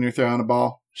butt when you're throwing a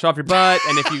ball. Show off your butt,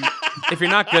 and if you're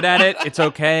not good at it, it's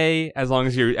okay. As long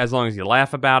as you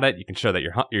laugh about it, you can show that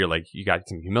you're like you got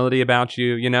some humility about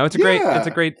you. You know, it's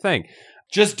a great thing.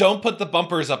 Just don't put the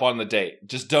bumpers up on the date.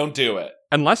 Just don't do it.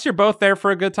 Unless you're both there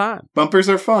for a good time. Bumpers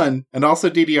are fun, and also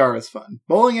DDR is fun.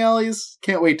 Bowling alleys,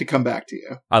 can't wait to come back to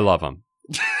you. I love them.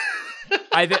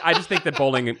 I just think that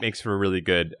bowling makes for really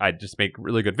good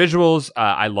visuals.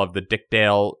 I love the Dick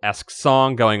Dale-esque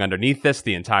song going underneath this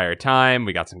the entire time.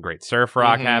 We got some great surf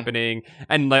rock happening.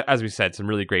 And as we said, some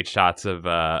really great shots of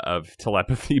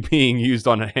telepathy being used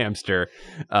on a hamster.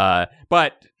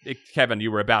 But Kevin,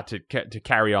 you were about to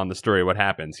carry on the story. What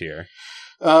happens here?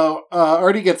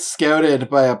 Artie gets scouted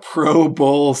by a pro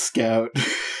bowl scout.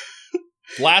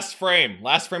 Last frame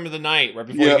of the night, right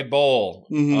before he could bowl.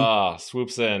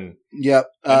 Swoops in. Yep.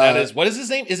 And that is, what is his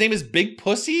name? His name is Big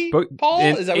Pussy, Paul?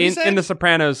 Is that what you said? In The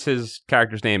Sopranos, his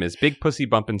character's name is Big Pussy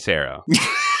Bumpin'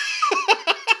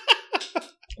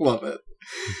 Love it.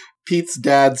 Pete's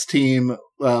dad's team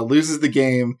loses the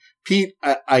game. Pete,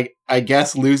 I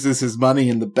guess, loses his money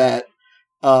in the bet.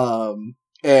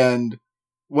 And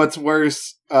what's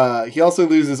worse, he also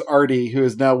loses Artie, who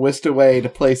is now whisked away to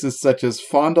places such as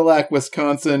Fond du Lac,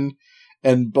 Wisconsin,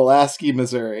 and Biloxi,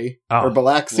 Missouri.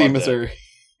 Missouri.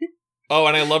 Oh,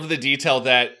 and I love the detail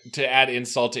that, to add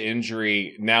insult to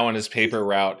injury, now on his paper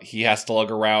route, he has to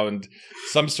lug around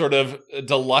some sort of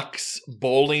deluxe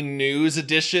bowling news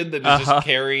edition that is just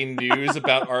carrying news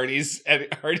about Artie's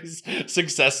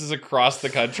successes across the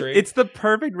country. It's the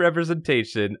perfect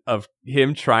representation of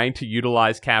him trying to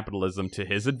utilize capitalism to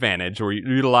his advantage, or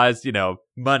utilize,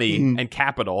 money and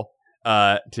capital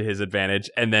to his advantage,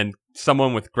 and then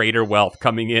someone with greater wealth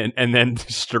coming in and then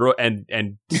and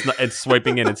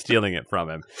swiping in and stealing it from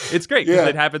him. It's great because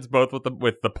it happens both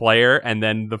with the player, and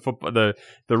then the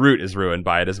route is ruined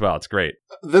by it as well. It's great.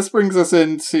 This brings us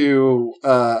into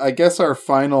I guess our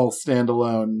final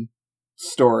standalone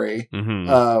story,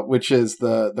 which is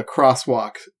the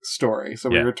crosswalk story. So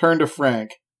we return to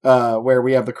Frank, where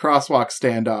we have the crosswalk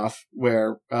standoff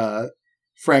where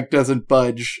Frank doesn't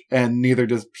budge and neither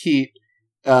does Pete.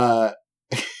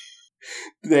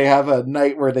 They have a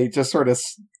night where they just sort of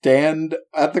stand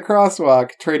at the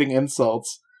crosswalk trading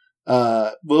insults.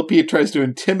 Lil Pete tries to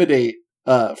intimidate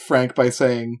Frank by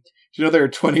saying, there are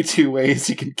 22 ways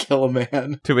you can kill a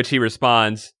man. To which he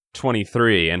responds,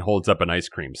 23, and holds up an ice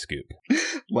cream scoop.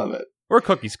 Love it. Or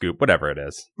cookie scoop, whatever it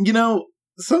is.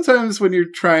 Sometimes when you're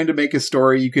trying to make a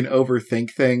story, you can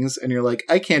overthink things, and you're like,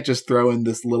 I can't just throw in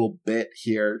this little bit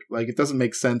here. Like, it doesn't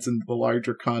make sense in the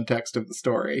larger context of the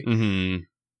story. Mm-hmm.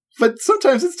 But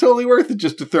sometimes it's totally worth it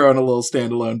just to throw in a little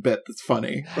standalone bit that's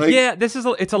funny. Like, yeah,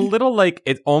 it's a little like,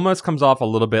 it almost comes off a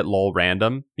little bit lol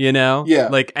random, Yeah.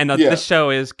 Like, and this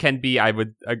show can be, I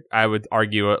would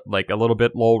argue, like a little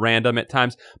bit lol random at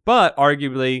times, but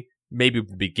arguably maybe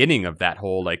the beginning of that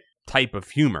whole like type of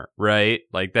humor, right?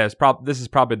 Like this is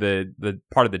probably the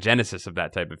part of the genesis of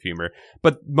that type of humor.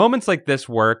 But moments like this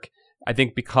work, I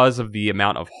think, because of the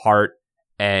amount of heart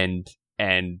and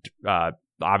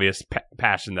obvious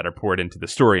passion that are poured into the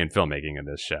story and filmmaking of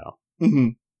this show. Mm-hmm.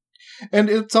 And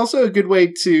it's also a good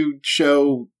way to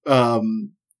show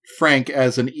Frank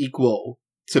as an equal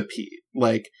to Pete.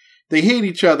 Like, they hate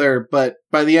each other, but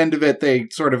by the end of it, they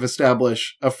sort of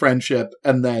establish a friendship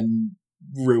and then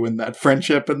ruin that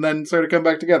friendship and then sort of come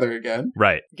back together again.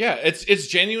 Right. Yeah, it's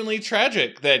genuinely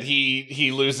tragic that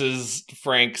he loses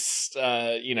Frank's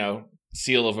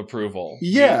seal of approval.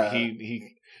 Yeah.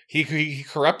 He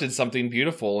corrupted something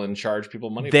beautiful and charged people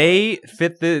money. They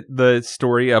fit the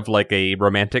story of like a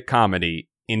romantic comedy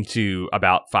into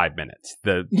about 5 minutes.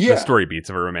 The story beats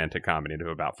of a romantic comedy into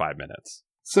about 5 minutes.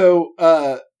 So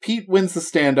Pete wins the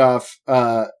standoff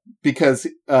because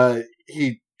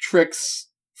he tricks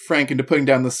Frank into putting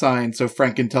down the sign so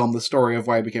Frank can tell him the story of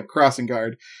why he became crossing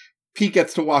guard. Pete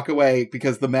gets to walk away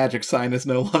because the magic sign is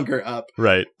no longer up.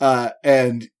 Right.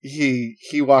 And he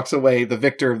walks away, the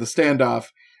victor of the standoff,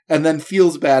 and then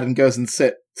feels bad and goes and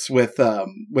sits with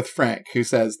Frank, who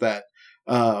says that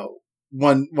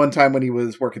one time when he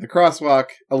was working the crosswalk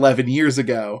 11 years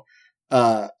ago,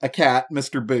 a cat,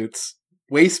 Mr. Boots,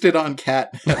 wasted on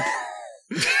catnip,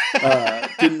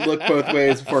 didn't look both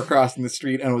ways before crossing the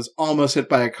street and was almost hit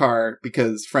by a car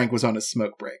because Frank was on his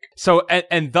smoke break. So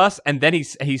and then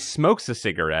he smokes a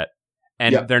cigarette,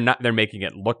 and they're making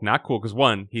it look not cool because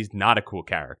 1, he's not a cool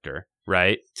character,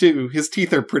 right? 2, his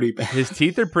teeth are pretty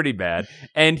bad.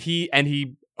 And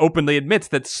he openly admits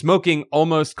that smoking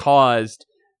almost caused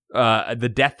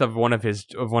the death of one of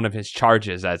his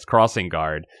charges as crossing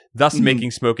guard, thus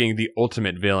making smoking the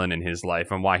ultimate villain in his life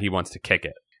and why he wants to kick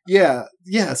it. Yeah,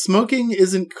 smoking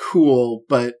isn't cool,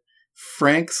 but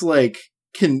Frank's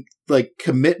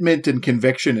commitment and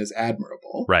conviction is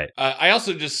admirable. Right. I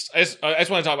just want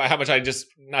to talk about how much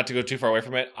not to go too far away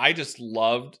from it, I just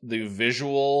loved the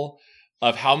visual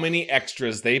of how many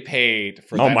extras they paid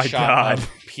for that shot of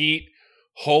Pete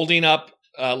holding up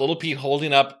little Pete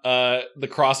holding up the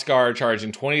cross guard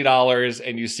charging $20,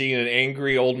 and you see an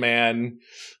angry old man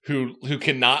who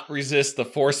cannot resist the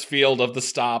force field of the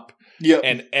stop. Yep.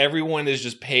 And everyone is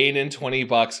just paying in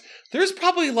 $20. There's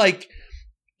probably like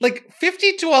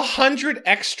 50 to 100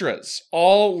 extras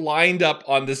all lined up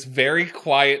on this very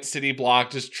quiet city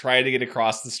block, just trying to get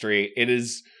across the street. It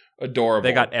is adorable.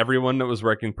 They got everyone that was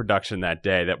working production that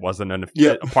day that wasn't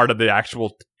a part of the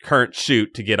actual current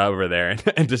shoot to get over there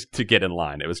and just to get in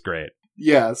line. It was great.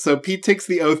 Yeah, so Pete takes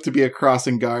the oath to be a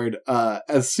crossing guard.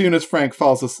 As soon as Frank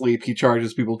falls asleep, he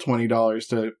charges people $20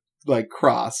 to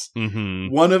cross.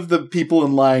 Mm-hmm. One of the people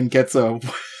in line gets a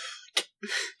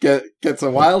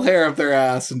wild hair up their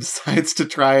ass and decides to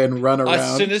try and run around.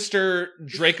 A sinister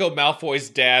Draco Malfoy's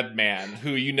dad man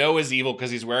who is evil because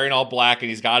he's wearing all black and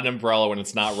he's got an umbrella when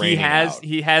it's not raining out.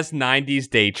 He has 90s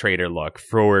day trader look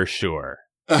for sure.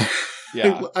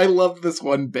 Yeah. I love this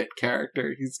one bit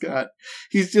character. He's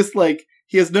just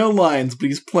he has no lines, but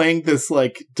he's playing this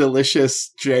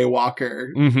delicious jaywalker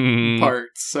part.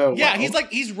 So yeah,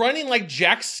 he's running like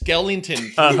Jack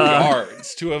Skellington through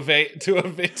yards to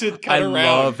cut around.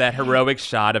 I love that heroic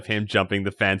shot of him jumping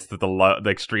the fence to the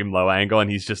extreme low angle, and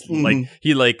he's just he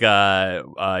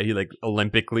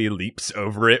Olympically leaps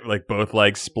over it, both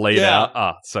legs splayed out.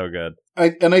 Oh, so good.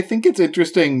 I think it's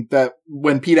interesting that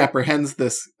when Pete apprehends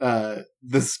this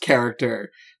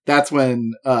character, that's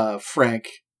when Frank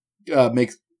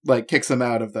kicks him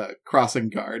out of the crossing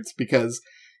guards, because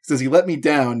he says, "He let me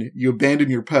down, you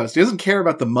abandoned your post." He doesn't care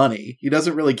about the money. He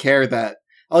doesn't really care that.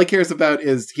 All he cares about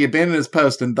is he abandoned his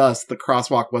post and thus the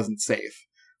crosswalk wasn't safe.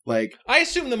 I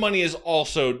assume the money is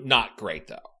also not great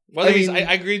though. Well,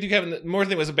 I agree with you, Kevin. More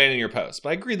than it was abandoning your post, but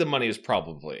I agree the money is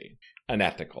probably an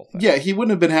ethical thing. Yeah, he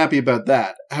wouldn't have been happy about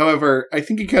that. However, I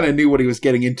think he kind of knew what he was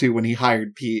getting into when he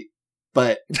hired Pete,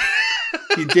 but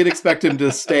he did expect him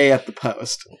to stay at the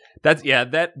post. I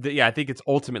think it's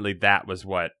ultimately that was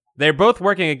what they're both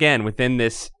working again within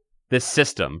this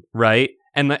system, right?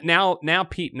 And now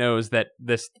Pete knows that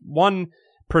this one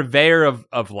purveyor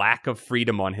of lack of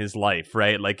freedom on his life,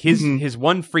 right? His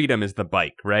one freedom is the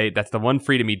bike, right? That's the one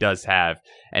freedom he does have,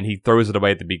 and he throws it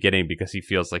away at the beginning because he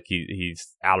feels like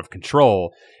he's out of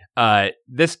control.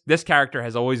 This character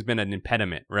has always been an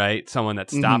impediment, right? Someone that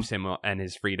stops him and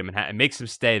his freedom and makes him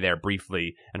stay there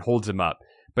briefly and holds him up.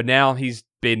 But now he's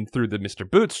been through the Mr.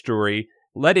 Boots story,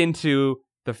 led into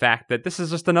the fact that this is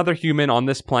just another human on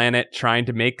this planet trying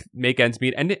to make ends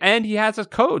meet, and he has a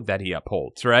code that he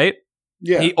upholds, right?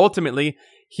 Yeah.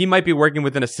 He might be working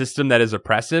within a system that is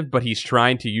oppressive, but he's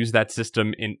trying to use that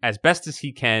system in as best as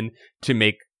he can to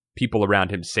make people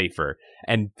around him safer.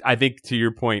 And I think, to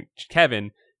your point,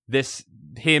 Kevin,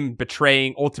 him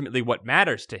betraying ultimately what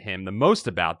matters to him the most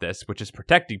about this, which is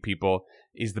protecting people,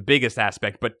 is the biggest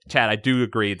aspect. But Chad, I do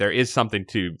agree there is something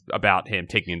about him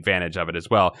taking advantage of it as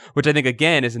well, which I think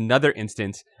again is another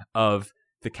instance of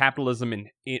the capitalism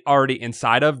already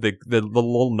inside of the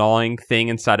little gnawing thing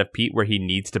inside of Pete, where he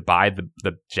needs to buy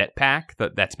the jetpack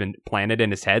that's been planted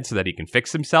in his head so that he can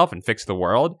fix himself and fix the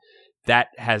world. That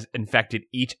has infected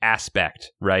each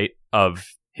aspect, right, of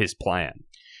his plan.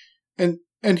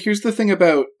 And here's the thing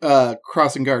about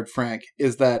Crossing Guard Frank,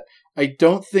 is that I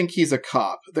don't think he's a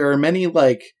cop. There are many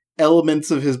elements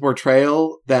of his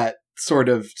portrayal that sort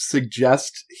of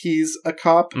suggest he's a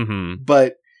cop,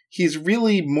 but he's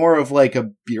really more of a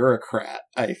bureaucrat,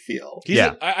 I feel.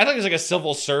 I thought he was a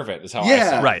civil servant, is how I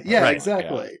said it. Right. Yeah,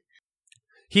 exactly. Yeah.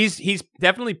 He's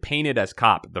definitely painted as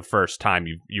cop the first time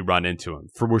you run into him,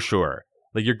 for sure.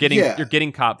 You're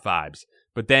getting cop vibes.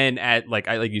 But then like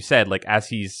you said, as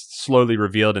he's slowly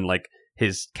revealed and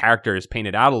his character is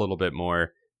painted out a little bit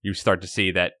more, you start to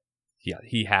see that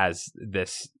he has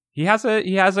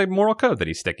a moral code that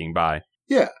he's sticking by.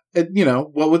 Yeah.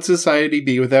 what would society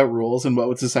be without rules, and what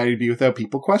would society be without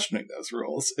people questioning those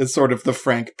rules? Is sort of the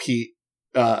Frank Pete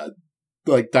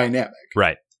dynamic,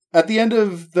 right? At the end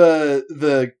of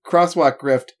the Crosswalk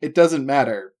Grift, it doesn't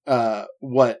matter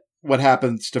what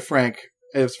happens to Frank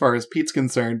as far as Pete's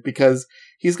concerned, because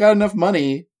he's got enough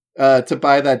money to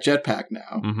buy that jetpack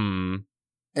now,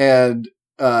 and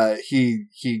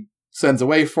he sends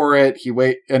away for it. He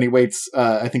waits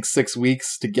I think 6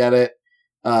 weeks to get it,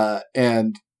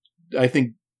 and I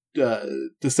think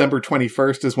December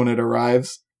 21st is when it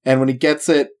arrives, and when he gets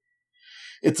it,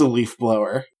 it's a leaf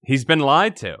blower. He's been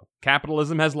lied to.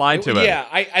 Capitalism has lied to him. Yeah,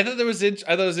 I thought that was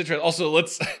interesting. Also,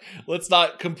 let's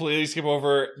not completely skip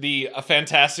over a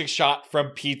fantastic shot from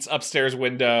Pete's upstairs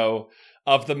window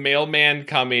of the mailman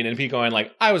coming and Pete going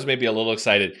like, I was maybe a little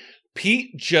excited.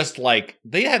 Pete just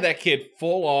they had that kid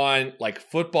full on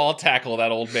football tackle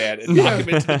that old man and knock him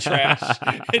into the trash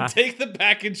and take the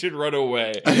package and run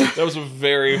away. That was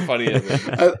very funny of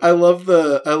him. I love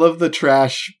the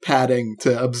trash padding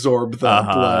to absorb the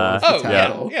blow of the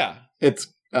tackle. Yeah. It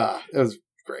was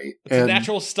great. It's a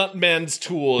natural stuntman's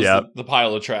tool is the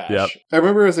pile of trash. Yep. I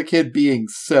remember as a kid being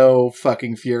so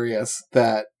fucking furious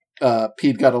that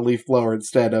Pete got a leaf blower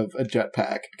instead of a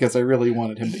jetpack because I really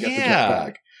wanted him to get the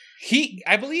jetpack.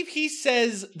 I believe he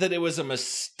says that it was a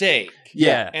mistake.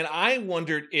 Yeah. And I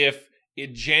wondered if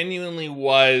it genuinely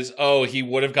was, he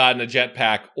would have gotten a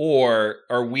jetpack, or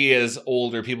are we as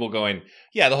older people going,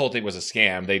 yeah, the whole thing was a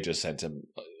scam. They just sent him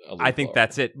a I think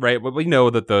that's it, right? But we know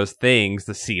that those things,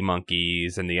 the sea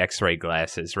monkeys and the X-ray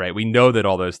glasses, right? We know that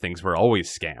all those things were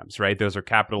always scams, right? Those are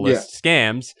capitalist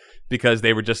scams because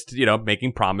they were just,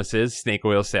 making promises, snake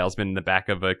oil salesmen in the back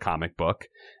of a comic book,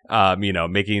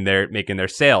 making their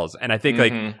sales. And I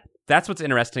think that's what's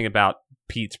interesting about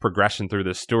Pete's progression through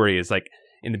this story is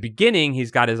in the beginning, he's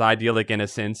got his idyllic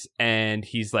innocence, and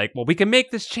he's like, well, we can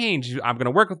make this change. I'm going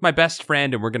to work with my best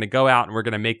friend, and we're going to go out and we're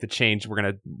going to make the change. We're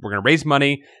going to raise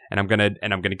money, and I'm going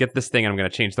to get this thing, and I'm going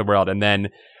to change the world. And then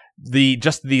the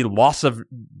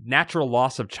natural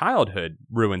loss of childhood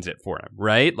ruins it for him,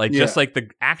 right? Just the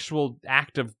actual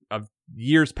act of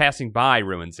years passing by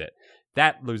ruins it.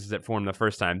 That loses it for him the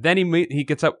first time. Then he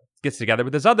gets together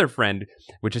with his other friend,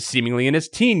 which is seemingly in his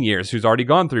teen years, who's already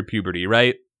gone through puberty,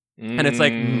 right? And it's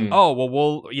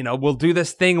we'll do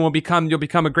this thing and you'll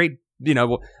become a great,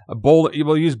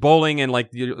 we'll use bowling and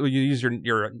you'll use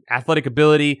your athletic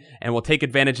ability and we'll take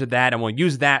advantage of that and we'll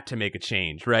use that to make a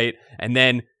change, right? And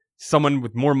then someone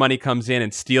with more money comes in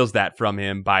and steals that from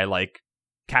him by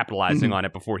capitalizing on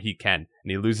it before he can,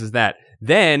 and he loses that.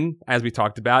 Then, as we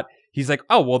talked about, he's like,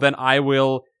 oh, well then I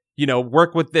will,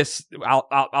 work with this.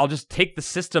 I'll just take the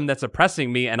system that's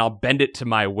oppressing me and I'll bend it to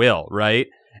my will, right?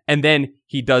 And then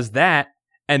he does that,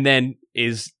 and then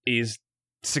is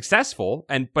successful,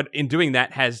 but in doing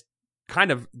that has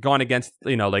kind of gone against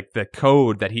the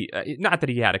code that he not that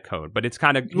he had a code, but it's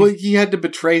kind of he had to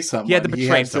betray someone.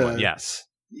 Yes,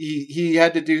 he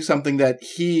had to do something that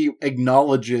he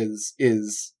acknowledges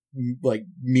is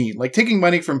mean, taking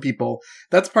money from people.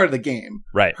 That's part of the game,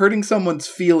 right? Hurting someone's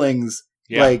feelings,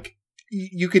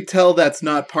 you could tell that's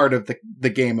not part of the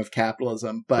game of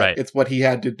capitalism, but it's what he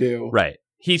had to do, right?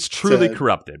 He's truly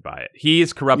corrupted by it. He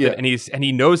is corrupted, and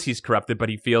he knows he's corrupted, but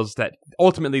he feels that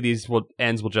ultimately these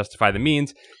ends will justify the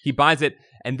means. He buys it,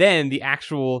 and then the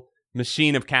actual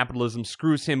machine of capitalism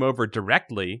screws him over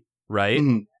directly, right?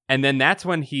 Mm-hmm. And then that's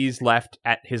when he's left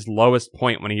at his lowest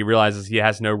point, when he realizes he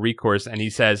has no recourse, and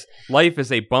he says, "Life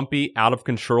is a bumpy,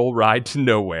 out-of-control ride to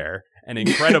nowhere." An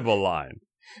incredible line.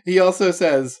 He also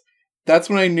says, "That's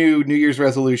when I knew New Year's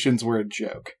resolutions were a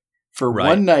joke. For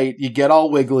one night, you get all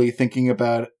wiggly thinking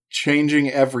about changing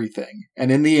everything,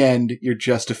 and in the end, you're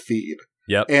just a phoebe."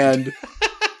 Yep. And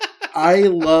I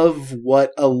love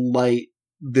what a light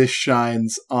this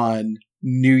shines on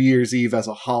New Year's Eve as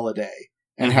a holiday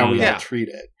and how we all treat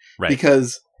it. Right.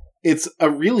 Because it's a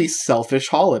really selfish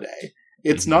holiday.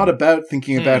 It's not about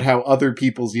thinking about how other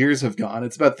people's years have gone.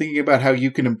 It's about thinking about how you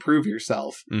can improve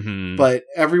yourself. Mm-hmm. But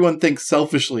everyone thinks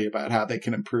selfishly about how they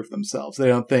can improve themselves. They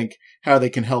don't think how they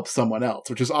can help someone else,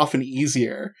 which is often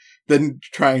easier than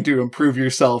trying to improve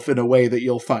yourself in a way that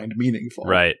you'll find meaningful.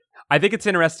 Right. I think it's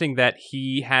interesting that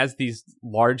he has these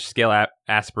large-scale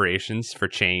aspirations for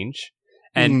change.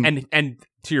 And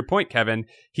to your point, Kevin,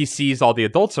 he sees all the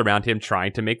adults around him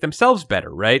trying to make themselves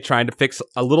better, right? Trying to fix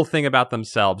a little thing about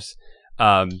themselves.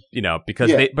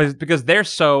 Because they're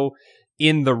so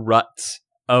in the ruts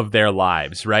of their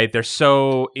lives, right? They're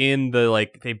so in the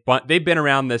they've been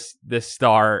around this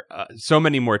star so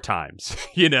many more times,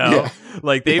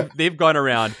 they've gone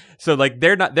around. So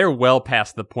they're well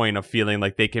past the point of feeling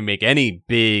like they can make any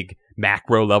big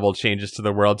macro level changes to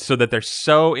the world, so that they're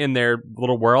so in their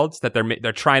little worlds that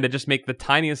they're trying to just make the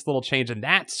tiniest little change, and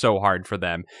that's so hard for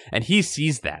them. And he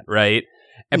sees that, right?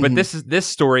 And but this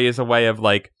story is a way of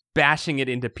like bashing it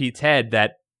into Pete's head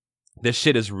that this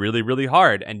shit is really, really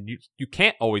hard, and you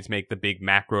can't always make the big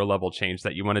macro level change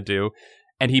that you want to do.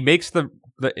 And he makes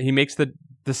the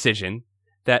decision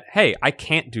that, hey, I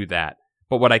can't do that,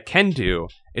 but what I can do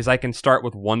is I can start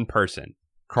with one person.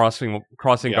 Crossing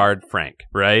guard Frank,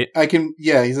 right?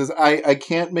 He says, I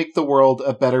can't make the world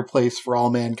a better place for all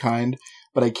mankind,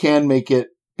 but I can make it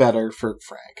better for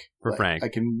Frank. Frank. I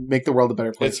can make the world a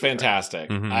better place. It's fantastic.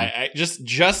 Mm-hmm. I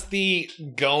just the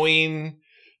going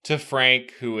to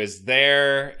Frank, who is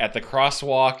there at the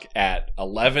crosswalk at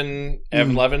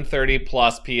 11:30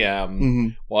 plus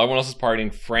PM, while everyone else is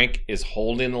partying. Frank is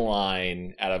holding the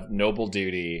line out of noble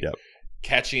duty. Yep.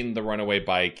 Catching the runaway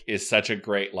bike is such a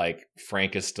great, like,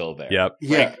 Frank is still there.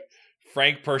 Yep.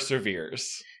 Frank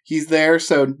perseveres. He's there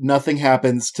so nothing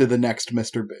happens to the next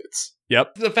Mr. Boots.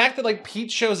 Yep. The fact that, like,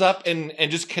 Pete shows up and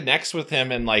just connects with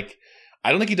him, and, like, I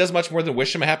don't think he does much more than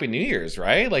wish him a Happy New Year's,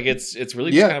 right? Like, it's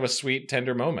really just kind of a sweet,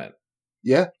 tender moment.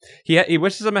 Yeah. He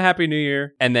wishes him a Happy New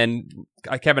Year, and then,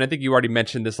 Kevin, I think you already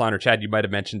mentioned this line, or Chad, you might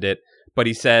have mentioned it, but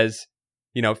he says,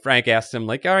 Frank asks him,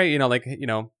 like, all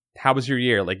right, how was your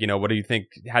year? Like, what do you think?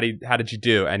 How did you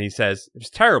do? And he says, it was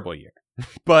a terrible year,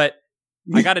 but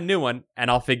I got a new one and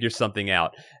I'll figure something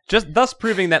out. Just thus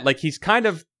proving that, like, he's kind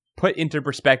of put into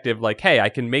perspective, like, hey, I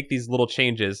can make these little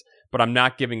changes, but I'm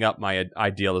not giving up my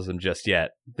idealism just yet.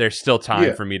 There's still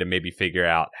time for me to maybe figure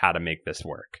out how to make this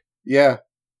work. Yeah.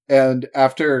 And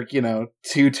after,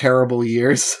 2 terrible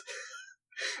years,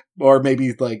 or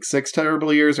maybe like 6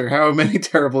 terrible years, or how many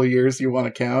terrible years you want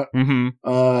to count,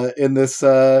 in this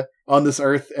on this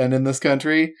earth and in this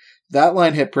country, that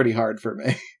line hit pretty hard for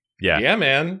me. Yeah,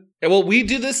 man. Well, we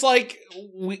do this, like,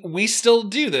 we still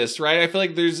do this, right? I feel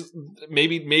like there's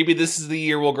maybe this is the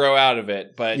year we'll grow out of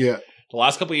it, but the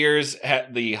last couple of years,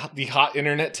 the hot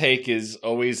internet take is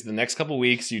always the next couple of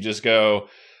weeks. You just go,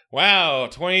 wow,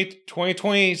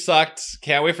 2020 sucked.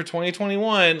 Can't wait for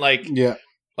 2021. Like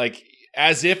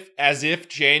as if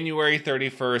January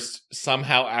 31st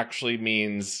somehow actually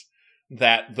means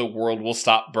that the world will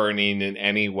stop burning in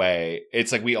any way.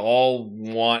 It's like we all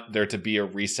want there to be a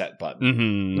reset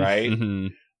button, right? Mm-hmm.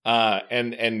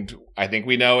 And I think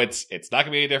we know it's not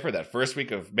gonna be any different. That first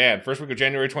week of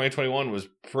January 2021 was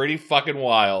pretty fucking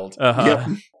wild.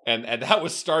 And that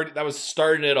was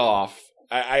starting it off.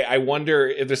 I wonder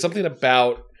if there's something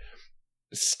about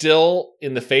still,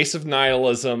 in the face of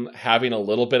nihilism, having a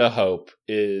little bit of hope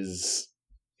is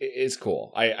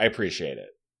cool. I appreciate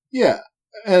it. Yeah.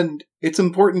 And it's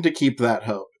important to keep that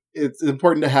hope. It's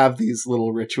important to have these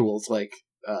little rituals like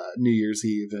New Year's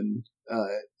Eve, and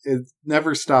it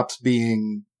never stops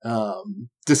being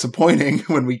disappointing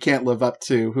when we can't live up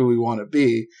to who we want to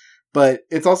be. But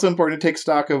it's also important to take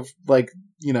stock of, like,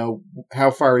 how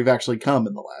far we've actually come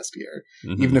in the last year,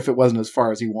 even if it wasn't as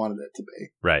far as you wanted it to be.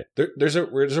 Right. There's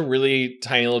a really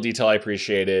tiny little detail I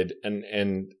appreciated,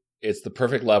 and it's the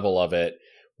perfect level of it,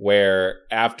 where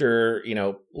after,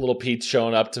 little Pete's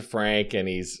showing up to Frank, and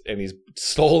he's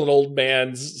stole an old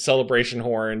man's celebration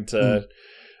horn to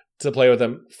play with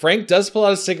him. Frank does pull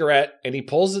out a cigarette, and he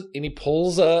pulls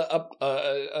a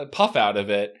puff out of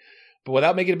it, but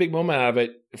without making a big moment out of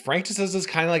it. Frank just has this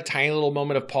kind of like tiny little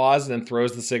moment of pause, and then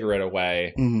throws the cigarette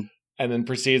away, and then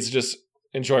proceeds to just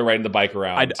enjoy riding the bike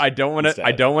around. I don't want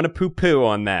to poo-poo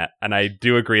on that, and I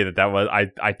do agree that was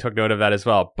I took note of that as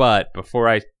well. But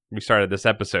before we started this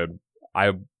episode,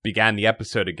 I began the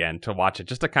episode again to watch it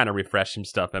just to kind of refresh some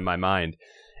stuff in my mind.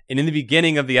 And in the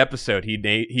beginning of the episode,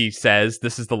 he says,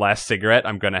 "This is the last cigarette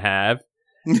I'm going to have."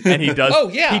 And he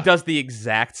does. He does the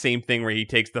exact same thing where he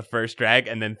takes the first drag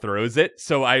and then throws it.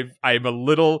 So I'm a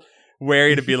little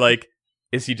wary to be like,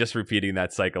 is he just repeating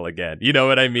that cycle again? You know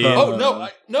what I mean? Oh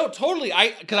no, totally. I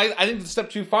think the step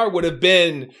too far would have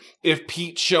been if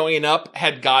Pete showing up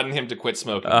had gotten him to quit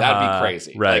smoking. That'd be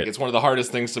crazy. Right. Like, it's one of the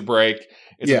hardest things to break.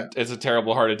 It's a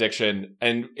terrible heart addiction,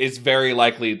 and it's very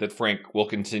likely that Frank will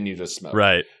continue to smoke.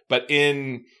 Right. But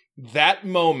in that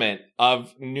moment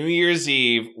of New Year's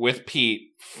Eve with Pete,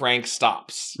 Frank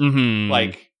stops.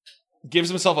 Like, gives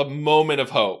himself a moment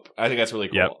of hope. I think that's really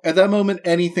cool. Yep. At that moment,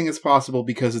 anything is possible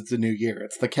because it's a new year.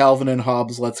 It's the Calvin and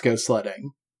Hobbes "Let's Go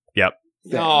Sledding." Yep.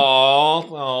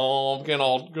 Oh, good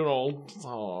old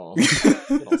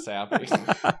sappy.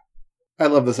 I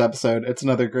love this episode. It's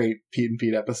another great Pete and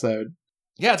Pete episode.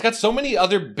 Yeah, it's got so many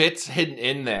other bits hidden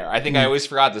in there. I think I always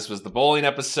forgot this was the bowling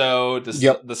episode.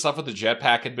 The stuff with the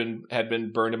jetpack had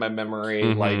been burned in my memory.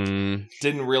 Like,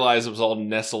 didn't realize it was all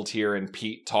nestled here in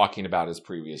Pete talking about his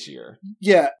previous year.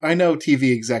 Yeah, I know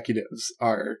TV executives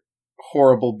are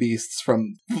horrible beasts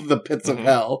from the pits of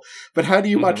hell, but how do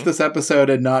you watch this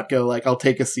episode and not go like, I'll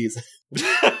take a season?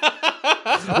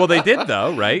 Well, they did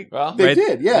though, right? Well, they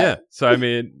did, yeah. So I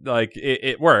mean, like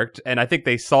it worked, and I think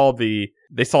they saw the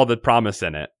promise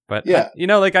in it. But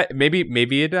maybe it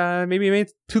made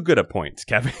too good a point,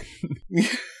 Kevin.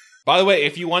 By the way,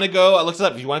 if you want to go, I looked it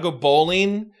up. If you want to go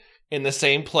bowling in the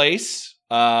same place,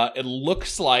 it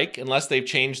looks like, unless they've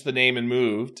changed the name and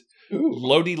moved,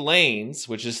 Lodi Lanes,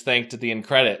 which is thanked at the end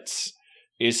credits,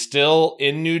 is still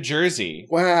in New Jersey.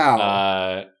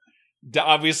 Wow.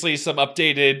 Obviously some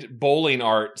updated bowling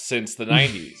art since the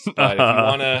 90s. But if you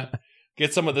want to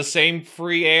get some of the same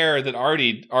free air that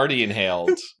Artie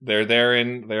inhaled, they're there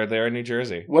in New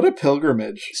Jersey. What a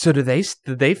pilgrimage. So did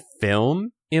they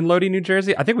film in Lodi, New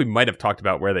Jersey? I think we might have talked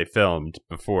about where they filmed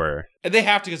before. And they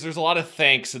have to, because there's a lot of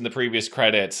thanks in the previous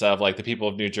credits of like the people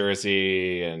of New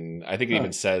Jersey, and I think it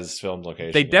even says filmed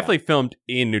location. They definitely filmed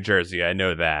in New Jersey, I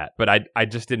know that, but I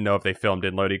just didn't know if they filmed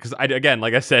in Lodi, because again,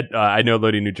 like I said, I know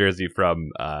Lodi, New Jersey from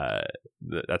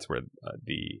that's where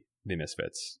the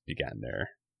Misfits began their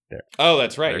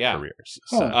that's right, their careers.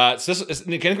 So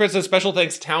Ken Credit says special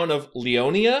thanks, town of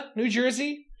Leonia, New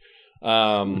Jersey.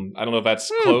 I don't know if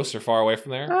that's close or far away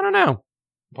from there. I don't know,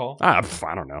 Paul. I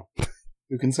don't know.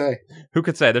 Who can say? Who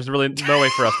could say? There's really no way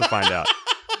for us to find out.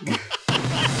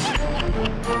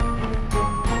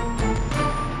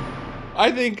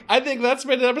 I think that's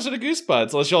been an episode of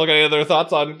Goosebuds. Unless y'all got any other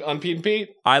thoughts on Pete and Pete.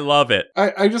 I love it.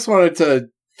 I just wanted to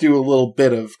do a little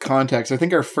bit of context. I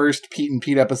think our first Pete and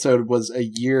Pete episode was a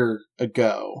year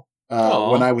ago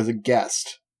when I was a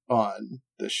guest on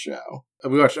this show.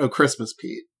 We watched Christmas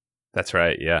Pete. That's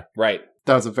right, yeah. Right.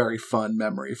 That was a very fun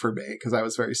memory for me because I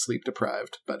was very sleep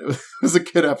deprived, but it was a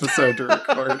good episode to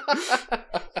record.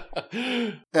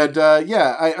 And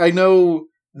I know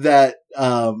that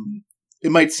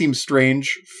it might seem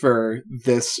strange for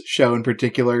this show in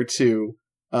particular to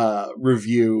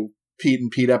review Pete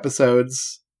and Pete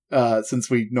episodes since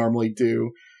we normally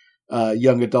do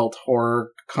young adult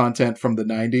horror content from the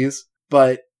 90s,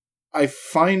 but I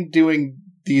find doing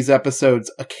these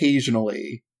episodes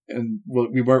occasionally, and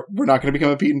we're not going to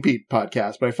become a Pete and Pete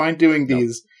podcast, but I find doing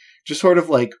these just sort of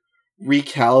like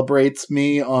recalibrates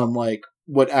me on like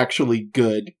what actually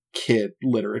good kid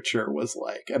literature was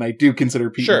like, and I do consider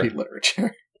Pete and Pete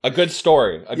literature a good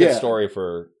story, story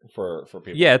for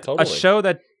people. Yeah, it's a show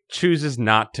that chooses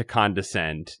not to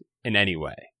condescend in any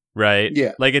way. Right?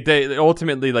 Yeah. Like they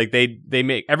ultimately, like they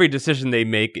make every decision they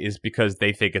make is because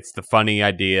they think it's the funny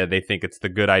idea, they think it's the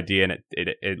good idea, and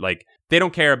it like they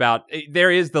don't care about.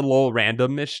 There is the little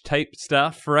randomish type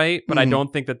stuff, right? But I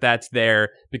don't think that that's there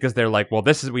because they're like, well,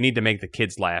 we need to make the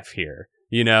kids laugh here,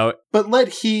 you know. But let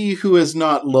he who is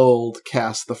not lulled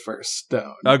cast the first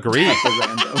stone. Agree.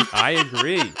 I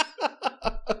agree.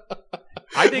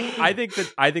 I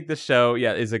think the show,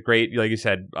 is a great, like you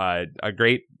said, a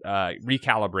great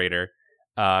recalibrator,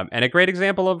 and a great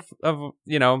example of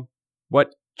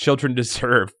what children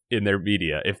deserve in their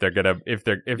media if they're gonna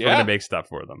make stuff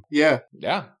for them. Yeah.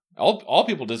 All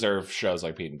people deserve shows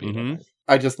like Pete and Pete. Mm-hmm.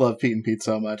 I just love Pete and Pete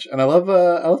so much, and I love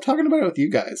talking about it with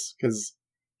you guys because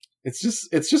it's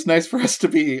just nice for us to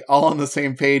be all on the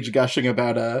same page, gushing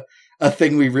about a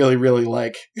thing we really, really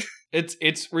like.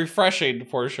 It's refreshing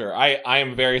for sure. I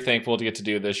am very thankful to get to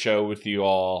do this show with you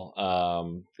all.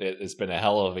 It's been a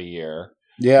hell of a year.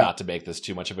 Yeah. Not to make this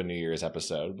too much of a New Year's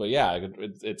episode, but yeah,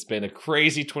 it's been a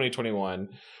crazy 2021.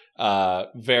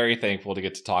 Very thankful to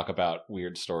get to talk about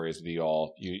weird stories with you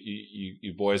all.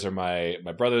 You boys are my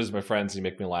brothers, my friends. You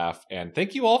make me laugh, and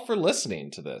thank you all for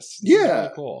listening to this. This is really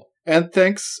cool. And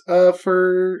thanks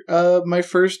for my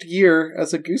first year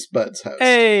as a Goosebuds host.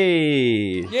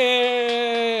 Hey!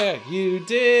 Yeah! You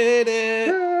did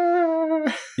it!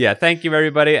 Yeah, thank you,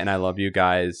 everybody. And I love you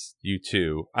guys. You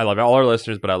too. I love all our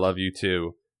listeners, but I love you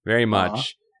too very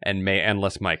much. And may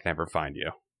Endless Mike never find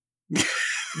you.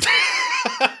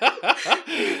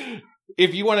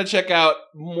 If you want to check out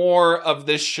more of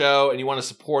this show and you want to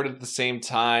support it at the same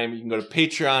time, you can go to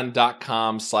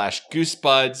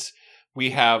patreon.com/goosebuds.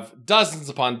 We have dozens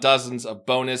upon dozens of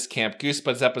bonus Camp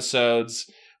Goosebuds episodes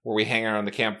where we hang around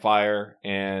the campfire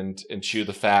and chew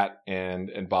the fat and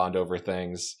bond over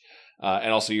things.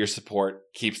 And also your support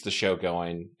keeps the show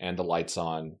going and the lights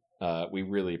on. We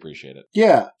really appreciate it.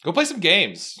 Yeah. Go play some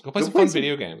games. Go play some fun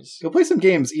video games. Go play some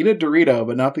games. Eat a Dorito,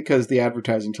 but not because the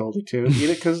advertising told you to. Eat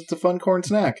it because it's a fun corn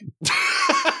snack.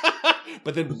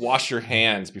 But then wash your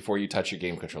hands before you touch your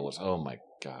game controllers. Oh my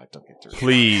God, don't get dirty.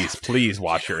 Please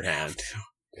wash your hands.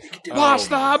 Wash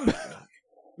them!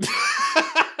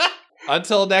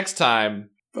 Until next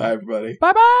time. Bye, everybody.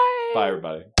 Bye-bye. Bye,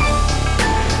 everybody.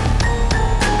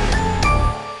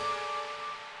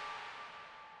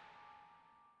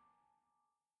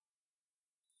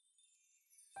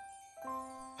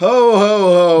 Ho,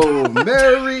 ho, ho!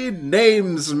 Merry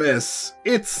Namesmas!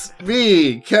 It's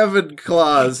me, Kevin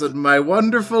Claus, and my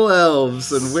wonderful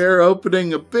elves, and we're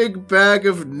opening a big bag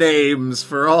of names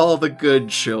for all the good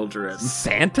children.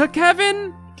 Santa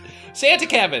Kevin? Santa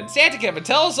Kevin,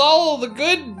 tell us all the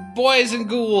good boys and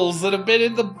ghouls that have been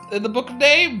in the book of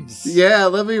names. Yeah,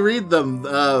 let me read them.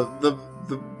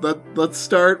 Let's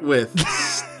start with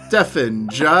Stefan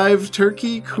Jive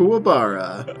Turkey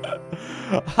Kuwabara.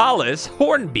 Hollis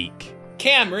Hornbeak.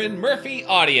 Cameron Murphy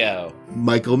Audio.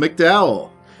 Michael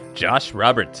McDowell. Josh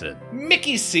Robertson.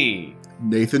 Mickey C.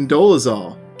 Nathan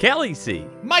Dolezal. Kelly C.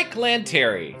 Mike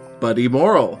Lanteri. Buddy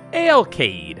Morrill.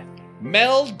 Ailcade.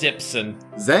 Mel Dipson.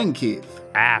 Zankeith.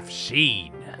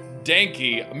 Afsheen.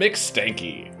 Danky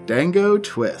McStanky. Dango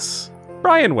Twiss.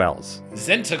 Brian Wells.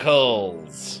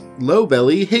 Zentacles.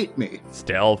 Lowbelly Hate Me.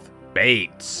 Stealth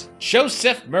Bates.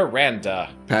 Joseph Miranda.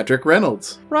 Patrick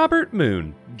Reynolds. Robert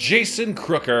Moon. Jason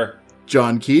Crooker.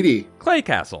 John Keaty. Clay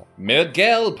Castle.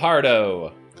 Miguel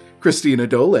Pardo. Christina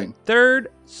Doling. Third,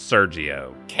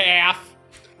 Sergio. Calf.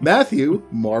 Matthew,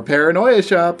 More Paranoia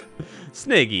Shop.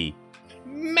 Sniggy.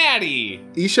 Maddie.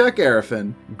 Ishak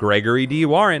Arafin. Gregory D.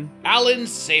 Warren. Alan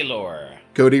Saylor.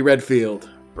 Cody Redfield.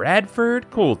 Bradford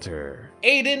Coulter.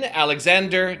 Aiden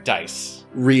Alexander Dice.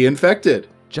 Reinfected.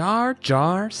 Jar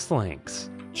Jar Slinks.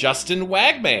 Justin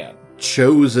Wagman.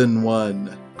 Chosen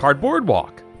One. Cardboard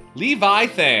Walk. Levi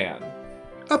Than.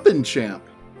 Up and Champ.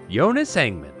 Jonas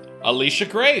Engman. Alicia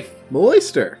Grafe.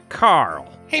 Moister.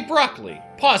 Carl. Hey, Broccoli,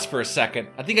 pause for a second.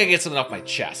 I think I get something off my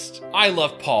chest. I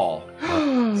love Paul.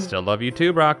 Still love you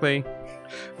too, Broccoli.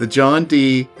 The John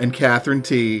D. and Catherine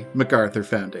T. MacArthur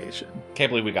Foundation.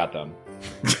 Can't believe we got them.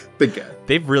 Big guy.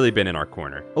 They've really been in our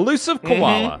corner. Elusive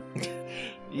Koala.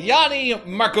 Yanni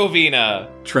Markovina.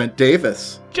 Trent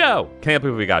Davis. Joe. Can't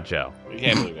believe we got Joe. We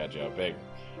can't believe we got Joe. Big.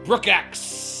 Brooke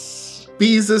X.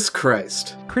 Jesus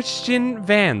Christ. Christian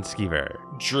Van Skeever.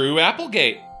 Drew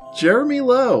Applegate. Jeremy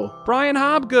Lowe. Brian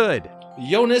Hobgood.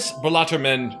 Jonas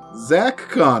Berlatterman. Zach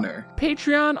Connor.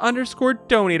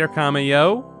 Patreon_donator,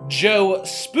 yo. Joe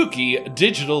Spooky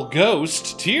Digital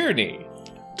Ghost Tierney.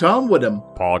 Tom Woodham.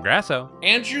 Paul Grasso.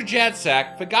 Andrew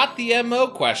Jadsack forgot the MO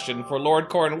question for Lord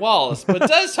Cornwallis, but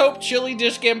does hope Chili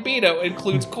Dish Gambino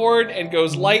includes corn and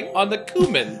goes light on the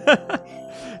cumin.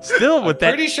 Still with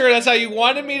that. Pretty sure that's how you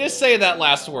wanted me to say that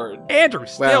last word. Andrew,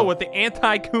 still with the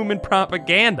anti-cumin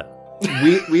propaganda.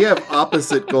 We have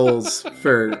opposite goals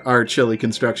for our chili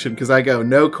construction because I go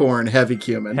no corn, heavy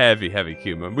cumin. Heavy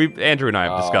cumin. Andrew and I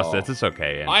have discussed this. It's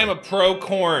okay, Andrew. I am a pro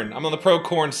corn. I'm on the pro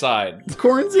corn side.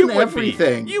 Corn's in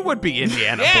everything. You would be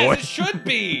Indiana yes, boy. It should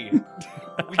be.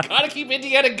 We gotta keep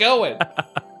Indiana going.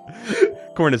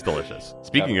 Corn is delicious.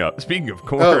 Speaking of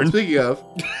corn. Oh, speaking of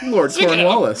Lord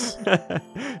Cornwallis.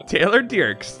 Taylor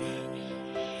Dierks.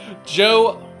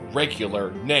 Joe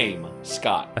Regular Name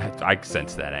Scott. I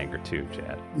sense that anger too,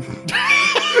 Chad.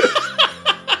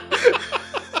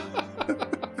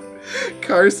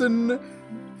 Carson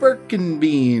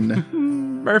Birkenbean.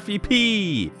 Murphy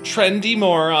P. Trendy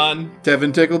Moron.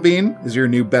 Devin Ticklebean is your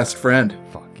new best friend.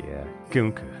 Fuck yeah.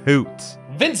 Gunka Hoots.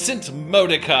 Vincent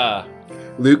Modica.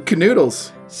 Luke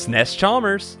Canoodles. Snesh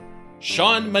Chalmers.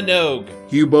 Sean Minogue.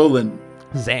 Hugh Bolin.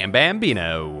 Zam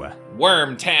Bambino.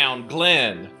 Wormtown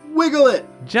Glenn. Wiggle It.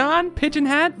 John Pigeon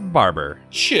Hat Barber.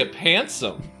 Chip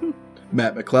Handsome.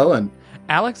 Matt McClellan.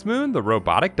 Alex Moon, the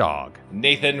robotic dog.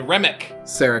 Nathan Remick.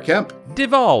 Sarah Kemp.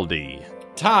 Divaldi.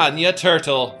 Tanya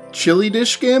Turtle. Chili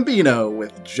Dish Gambino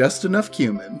with just enough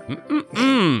cumin.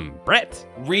 Brett.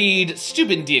 Reed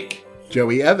Stubendick.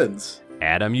 Joey Evans.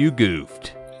 Adam You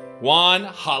Goofed. Juan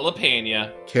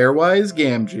Jalapena. Carewise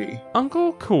Gamgee.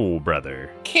 Uncle Cool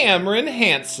Brother. Cameron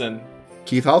Hansen.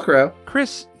 Keith Hallcrow.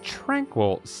 Chris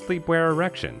Tranquil Sleepwear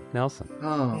Erection. Nelson.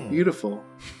 Oh, beautiful.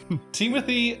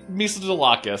 Timothy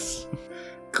Misodolakis.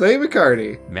 Clay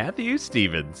McCarty. Matthew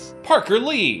Stevens. Parker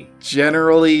Lee.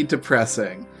 Generally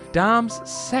depressing. Dom's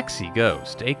Sexy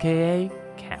Ghost, a.k.a.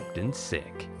 Captain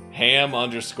Sick.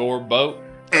 Ham_boat.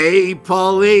 Hey,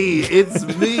 Paulie, it's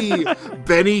me,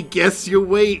 Benny Guess Your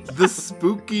Weight, the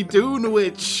spooky Dune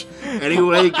Witch.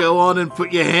 Anyway, go on and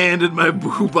put your hand in my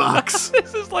boo box.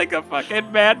 This is like a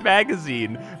fucking Mad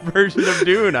Magazine version of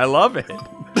Dune. I love it.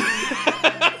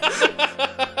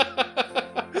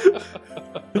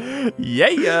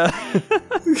 Yeah.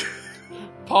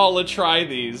 Paula try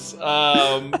these.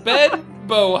 Ben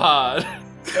Bohan.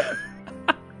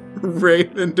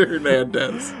 Raymond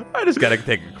Hernandez. I just gotta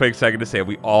take a quick second to say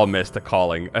we all missed a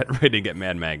calling at Rating It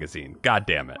Man magazine. God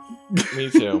damn it. Me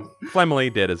too.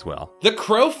 Flemley did as well. The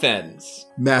Crowfens.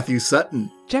 Matthew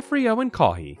Sutton. Jeffrey Owen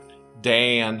Caughey.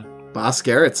 Dan. Boss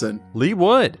Garrettson. Lee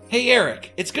Wood. Hey,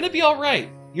 Eric, it's gonna be all right.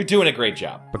 You're doing a great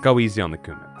job. But go easy on the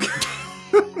Kuman.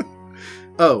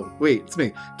 Oh, wait, it's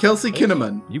me. Kelsey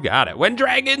Kinnaman. You got it. When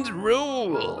dragons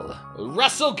rule.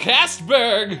 Russell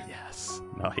Castberg. Yes.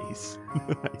 Nice.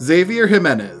 Xavier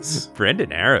Jimenez.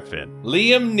 Brendan Arafin.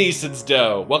 Liam Neeson's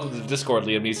dough. Welcome to the Discord,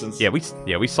 Liam Neeson's. Yeah,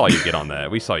 we saw you get on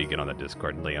the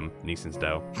Discord, Liam Neeson's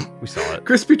dough. We saw it.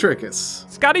 Crispy Trickus.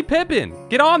 Scottie Pippen.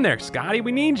 Get on there, Scotty.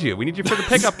 We need you. We need you for the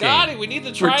pickup Scotty, game. We need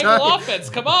the triangle offense.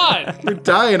 Come on. You're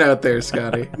dying out there,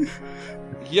 Scotty.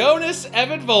 Jonas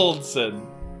Evan Voldson.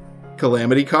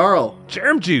 Calamity Carl.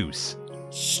 Germ Juice.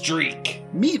 Streak.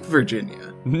 Meet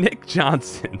Virginia. Nick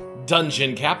Johnson.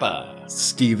 Dungeon Kappa.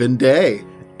 Stephen Day.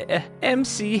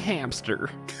 MC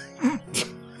Hamster.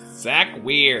 Zach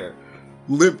Weir.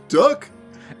 Limp Duck.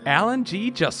 Alan G.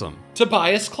 Jussum.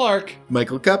 Tobias Clark.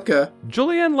 Michael Kupka.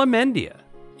 Julian Lamendia.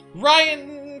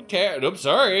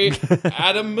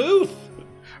 Adam Muth.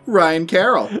 Ryan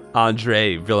Carroll.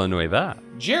 Andre Villanueva.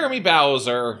 Jeremy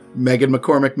Bowser. Megan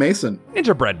McCormick Mason.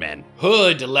 Ninja Breadman.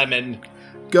 Hood Lemon.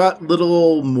 Got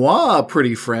little moi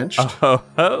pretty French. Oh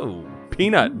ho.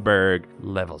 Peanutberg.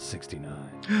 Level 69.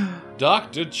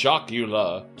 Dr.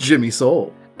 Chocula. Jimmy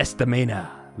Soul. Estamina.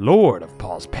 Lord of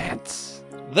Paul's Pants.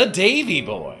 The Davy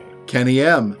Boy. Kenny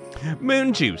M.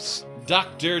 Moon Juice.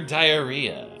 Dr.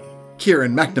 Diarrhea.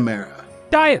 Kieran McNamara.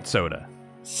 Diet Soda.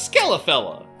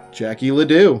 Skelefella. Jackie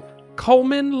Ledoux.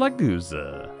 Coleman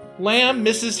Laguza. Lamb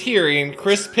misses hearing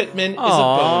Chris Pittman is a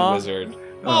Aww. bone wizard.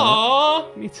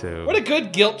 Aww. Me too. What a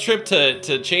good guilt trip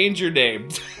to change your name.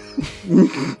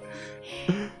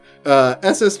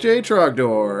 SSJ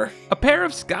Trogdor. A pair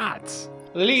of Scots.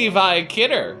 Levi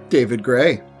Kidder. David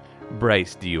Gray.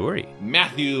 Bryce Diori.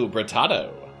 Matthew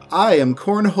Bratato. I am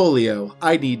Cornholio.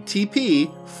 I need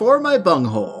TP for my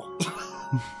bunghole.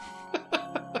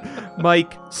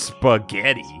 Mike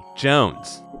Spaghetti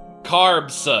Jones.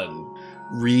 Carbson.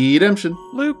 Redemption.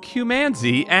 Luke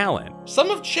Humanzi Allen. Some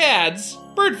of Chad's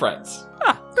bird friends.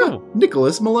 Ah, cool.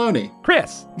 Nicholas Maloney.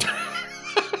 Chris.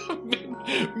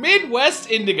 Midwest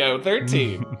Indigo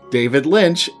 13. David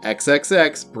Lynch.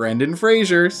 XXX. Brendan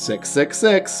Fraser.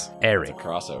 666. Eric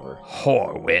Crossover.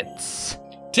 Horwitz.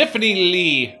 Tiffany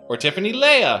Lee or Tiffany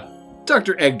Leia.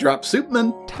 Dr. Eggdrop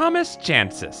Soupman. Thomas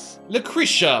Jancis.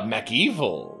 Lucretia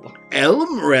McEvil.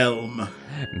 Elm Realm.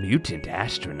 Mutant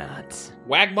Astronauts.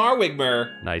 Wagmar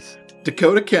Wigmer. Nice.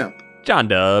 Dakota Kemp. John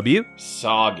W.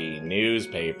 Soggy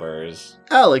Newspapers.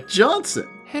 Alec Johnson.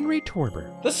 Henry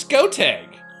Torber. The Skoteg.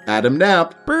 Adam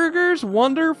Knapp. Burger's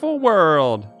Wonderful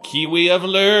World. Kiwi of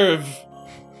Lerv.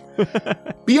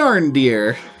 Bjorn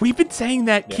Deer. We've been saying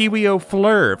that Kiwi o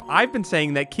Flurv. I've been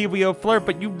saying that Kiwi o Flurv,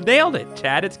 but you nailed it,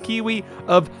 Chad. It's Kiwi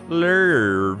of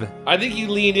Lerv. I think you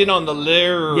leaned in on the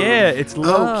Lerv. Yeah, it's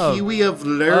love. Oh, Kiwi of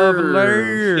Lerv. Of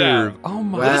Lerv. Yeah. Oh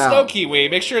my. Wow. The Snow Kiwi.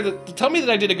 Make sure that. Tell me that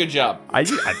I did a good job. I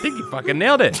think you fucking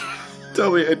nailed it.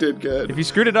 Tell me I did good. If you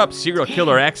screwed it up, Serial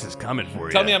Killer X is coming for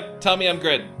you. Tell me I'm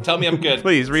good. Tell me I'm good.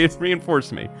 Please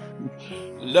reinforce me.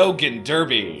 Logan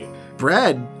Derby.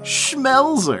 Brad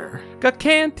Schmelzer.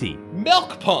 Gacanti.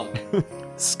 Milk Punk.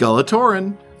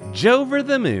 Skullatorin. Jover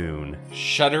the Moon.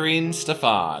 Shuddering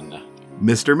Stefan.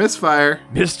 Mr. Misfire.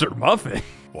 Mr. Muffin.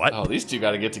 What? Oh, these two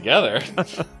got to get together.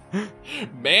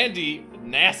 Mandy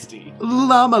Nasty.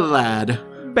 Llama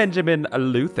Lad. Benjamin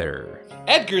Luther.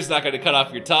 Edgar's not going to cut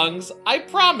off your tongues. I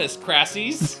promise,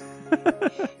 Crassies.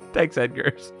 Thanks,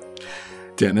 Edgars.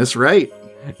 Dennis Wright.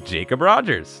 Jacob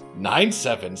Rogers.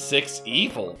 976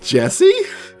 Evil. Jesse.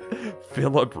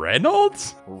 Philip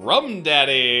Reynolds. Rum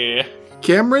Daddy.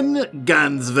 Cameron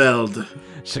Gansveld.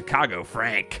 Chicago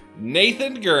Frank.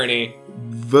 Nathan Gurney.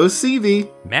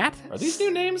 Vosivi. Matt? Are these new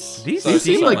names? These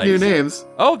seem like new names.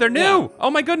 Oh, they're new. Yeah.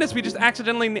 Oh my goodness, we just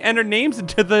accidentally entered names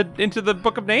into the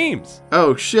book of names.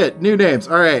 Oh shit, new names.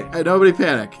 All right, nobody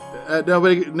panic.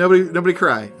 Nobody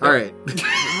cry. All right.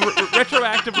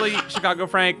 Retroactively, Chicago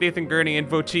Frank, Nathan Gurney, and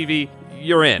Vocivi,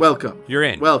 you're in. Welcome. You're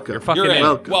in. Welcome. You're fucking You're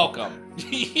in. Welcome.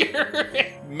 You're in.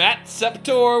 Matt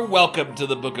Septor, welcome to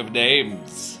the Book of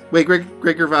Names. Wait, Greg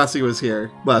Gervasi was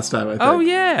here last time, I think. Oh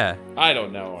yeah. I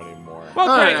don't know anymore. Well,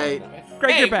 All Greg, right.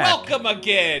 Greg, hey, you're back. welcome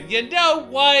again. You know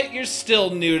what? You're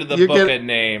still new to the You're Book get- of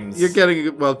Names. You're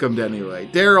getting welcomed anyway.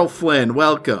 Daryl Flynn,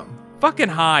 welcome. Fucking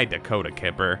hi, Dakota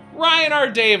Kipper. Ryan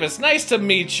R. Davis, nice to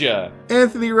meet you.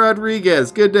 Anthony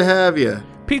Rodriguez, good to have you.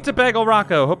 Pizza Bagel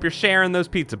Rocco, hope you're sharing those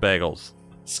pizza bagels.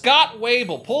 Scott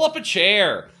Wable, pull up a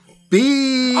chair.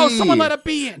 B. Oh, someone let a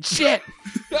bee in. Shit.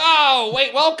 Oh,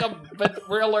 wait, welcome, but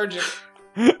we're allergic.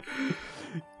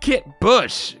 Kit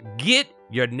Bush, get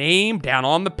your name down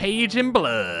on the page in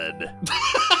blood.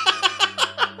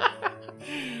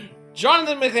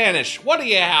 Jonathan McAnish, what are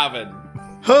you having?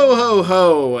 Ho, ho,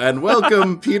 ho, and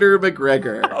welcome, Peter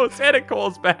McGregor. Oh, Santa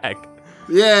Cole's back.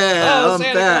 Yeah, I'm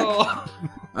Santa back. Cole.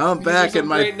 I'm back, and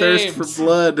my thirst for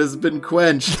blood has been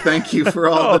quenched. Thank you for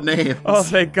all the names. Oh,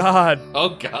 thank God.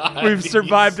 Oh, God. We've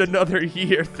survived another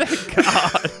year. Thank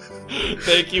God.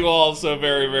 Thank you all so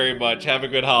very, very much. Have a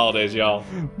good holidays, y'all.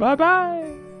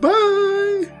 Bye-bye.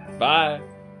 Bye. Bye.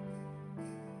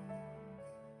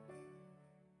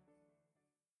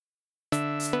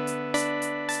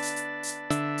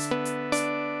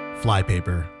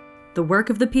 Flypaper. The work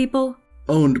of the people.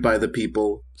 Owned by the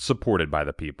people. Supported by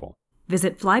the people.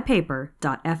 Visit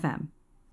flypaper.fm.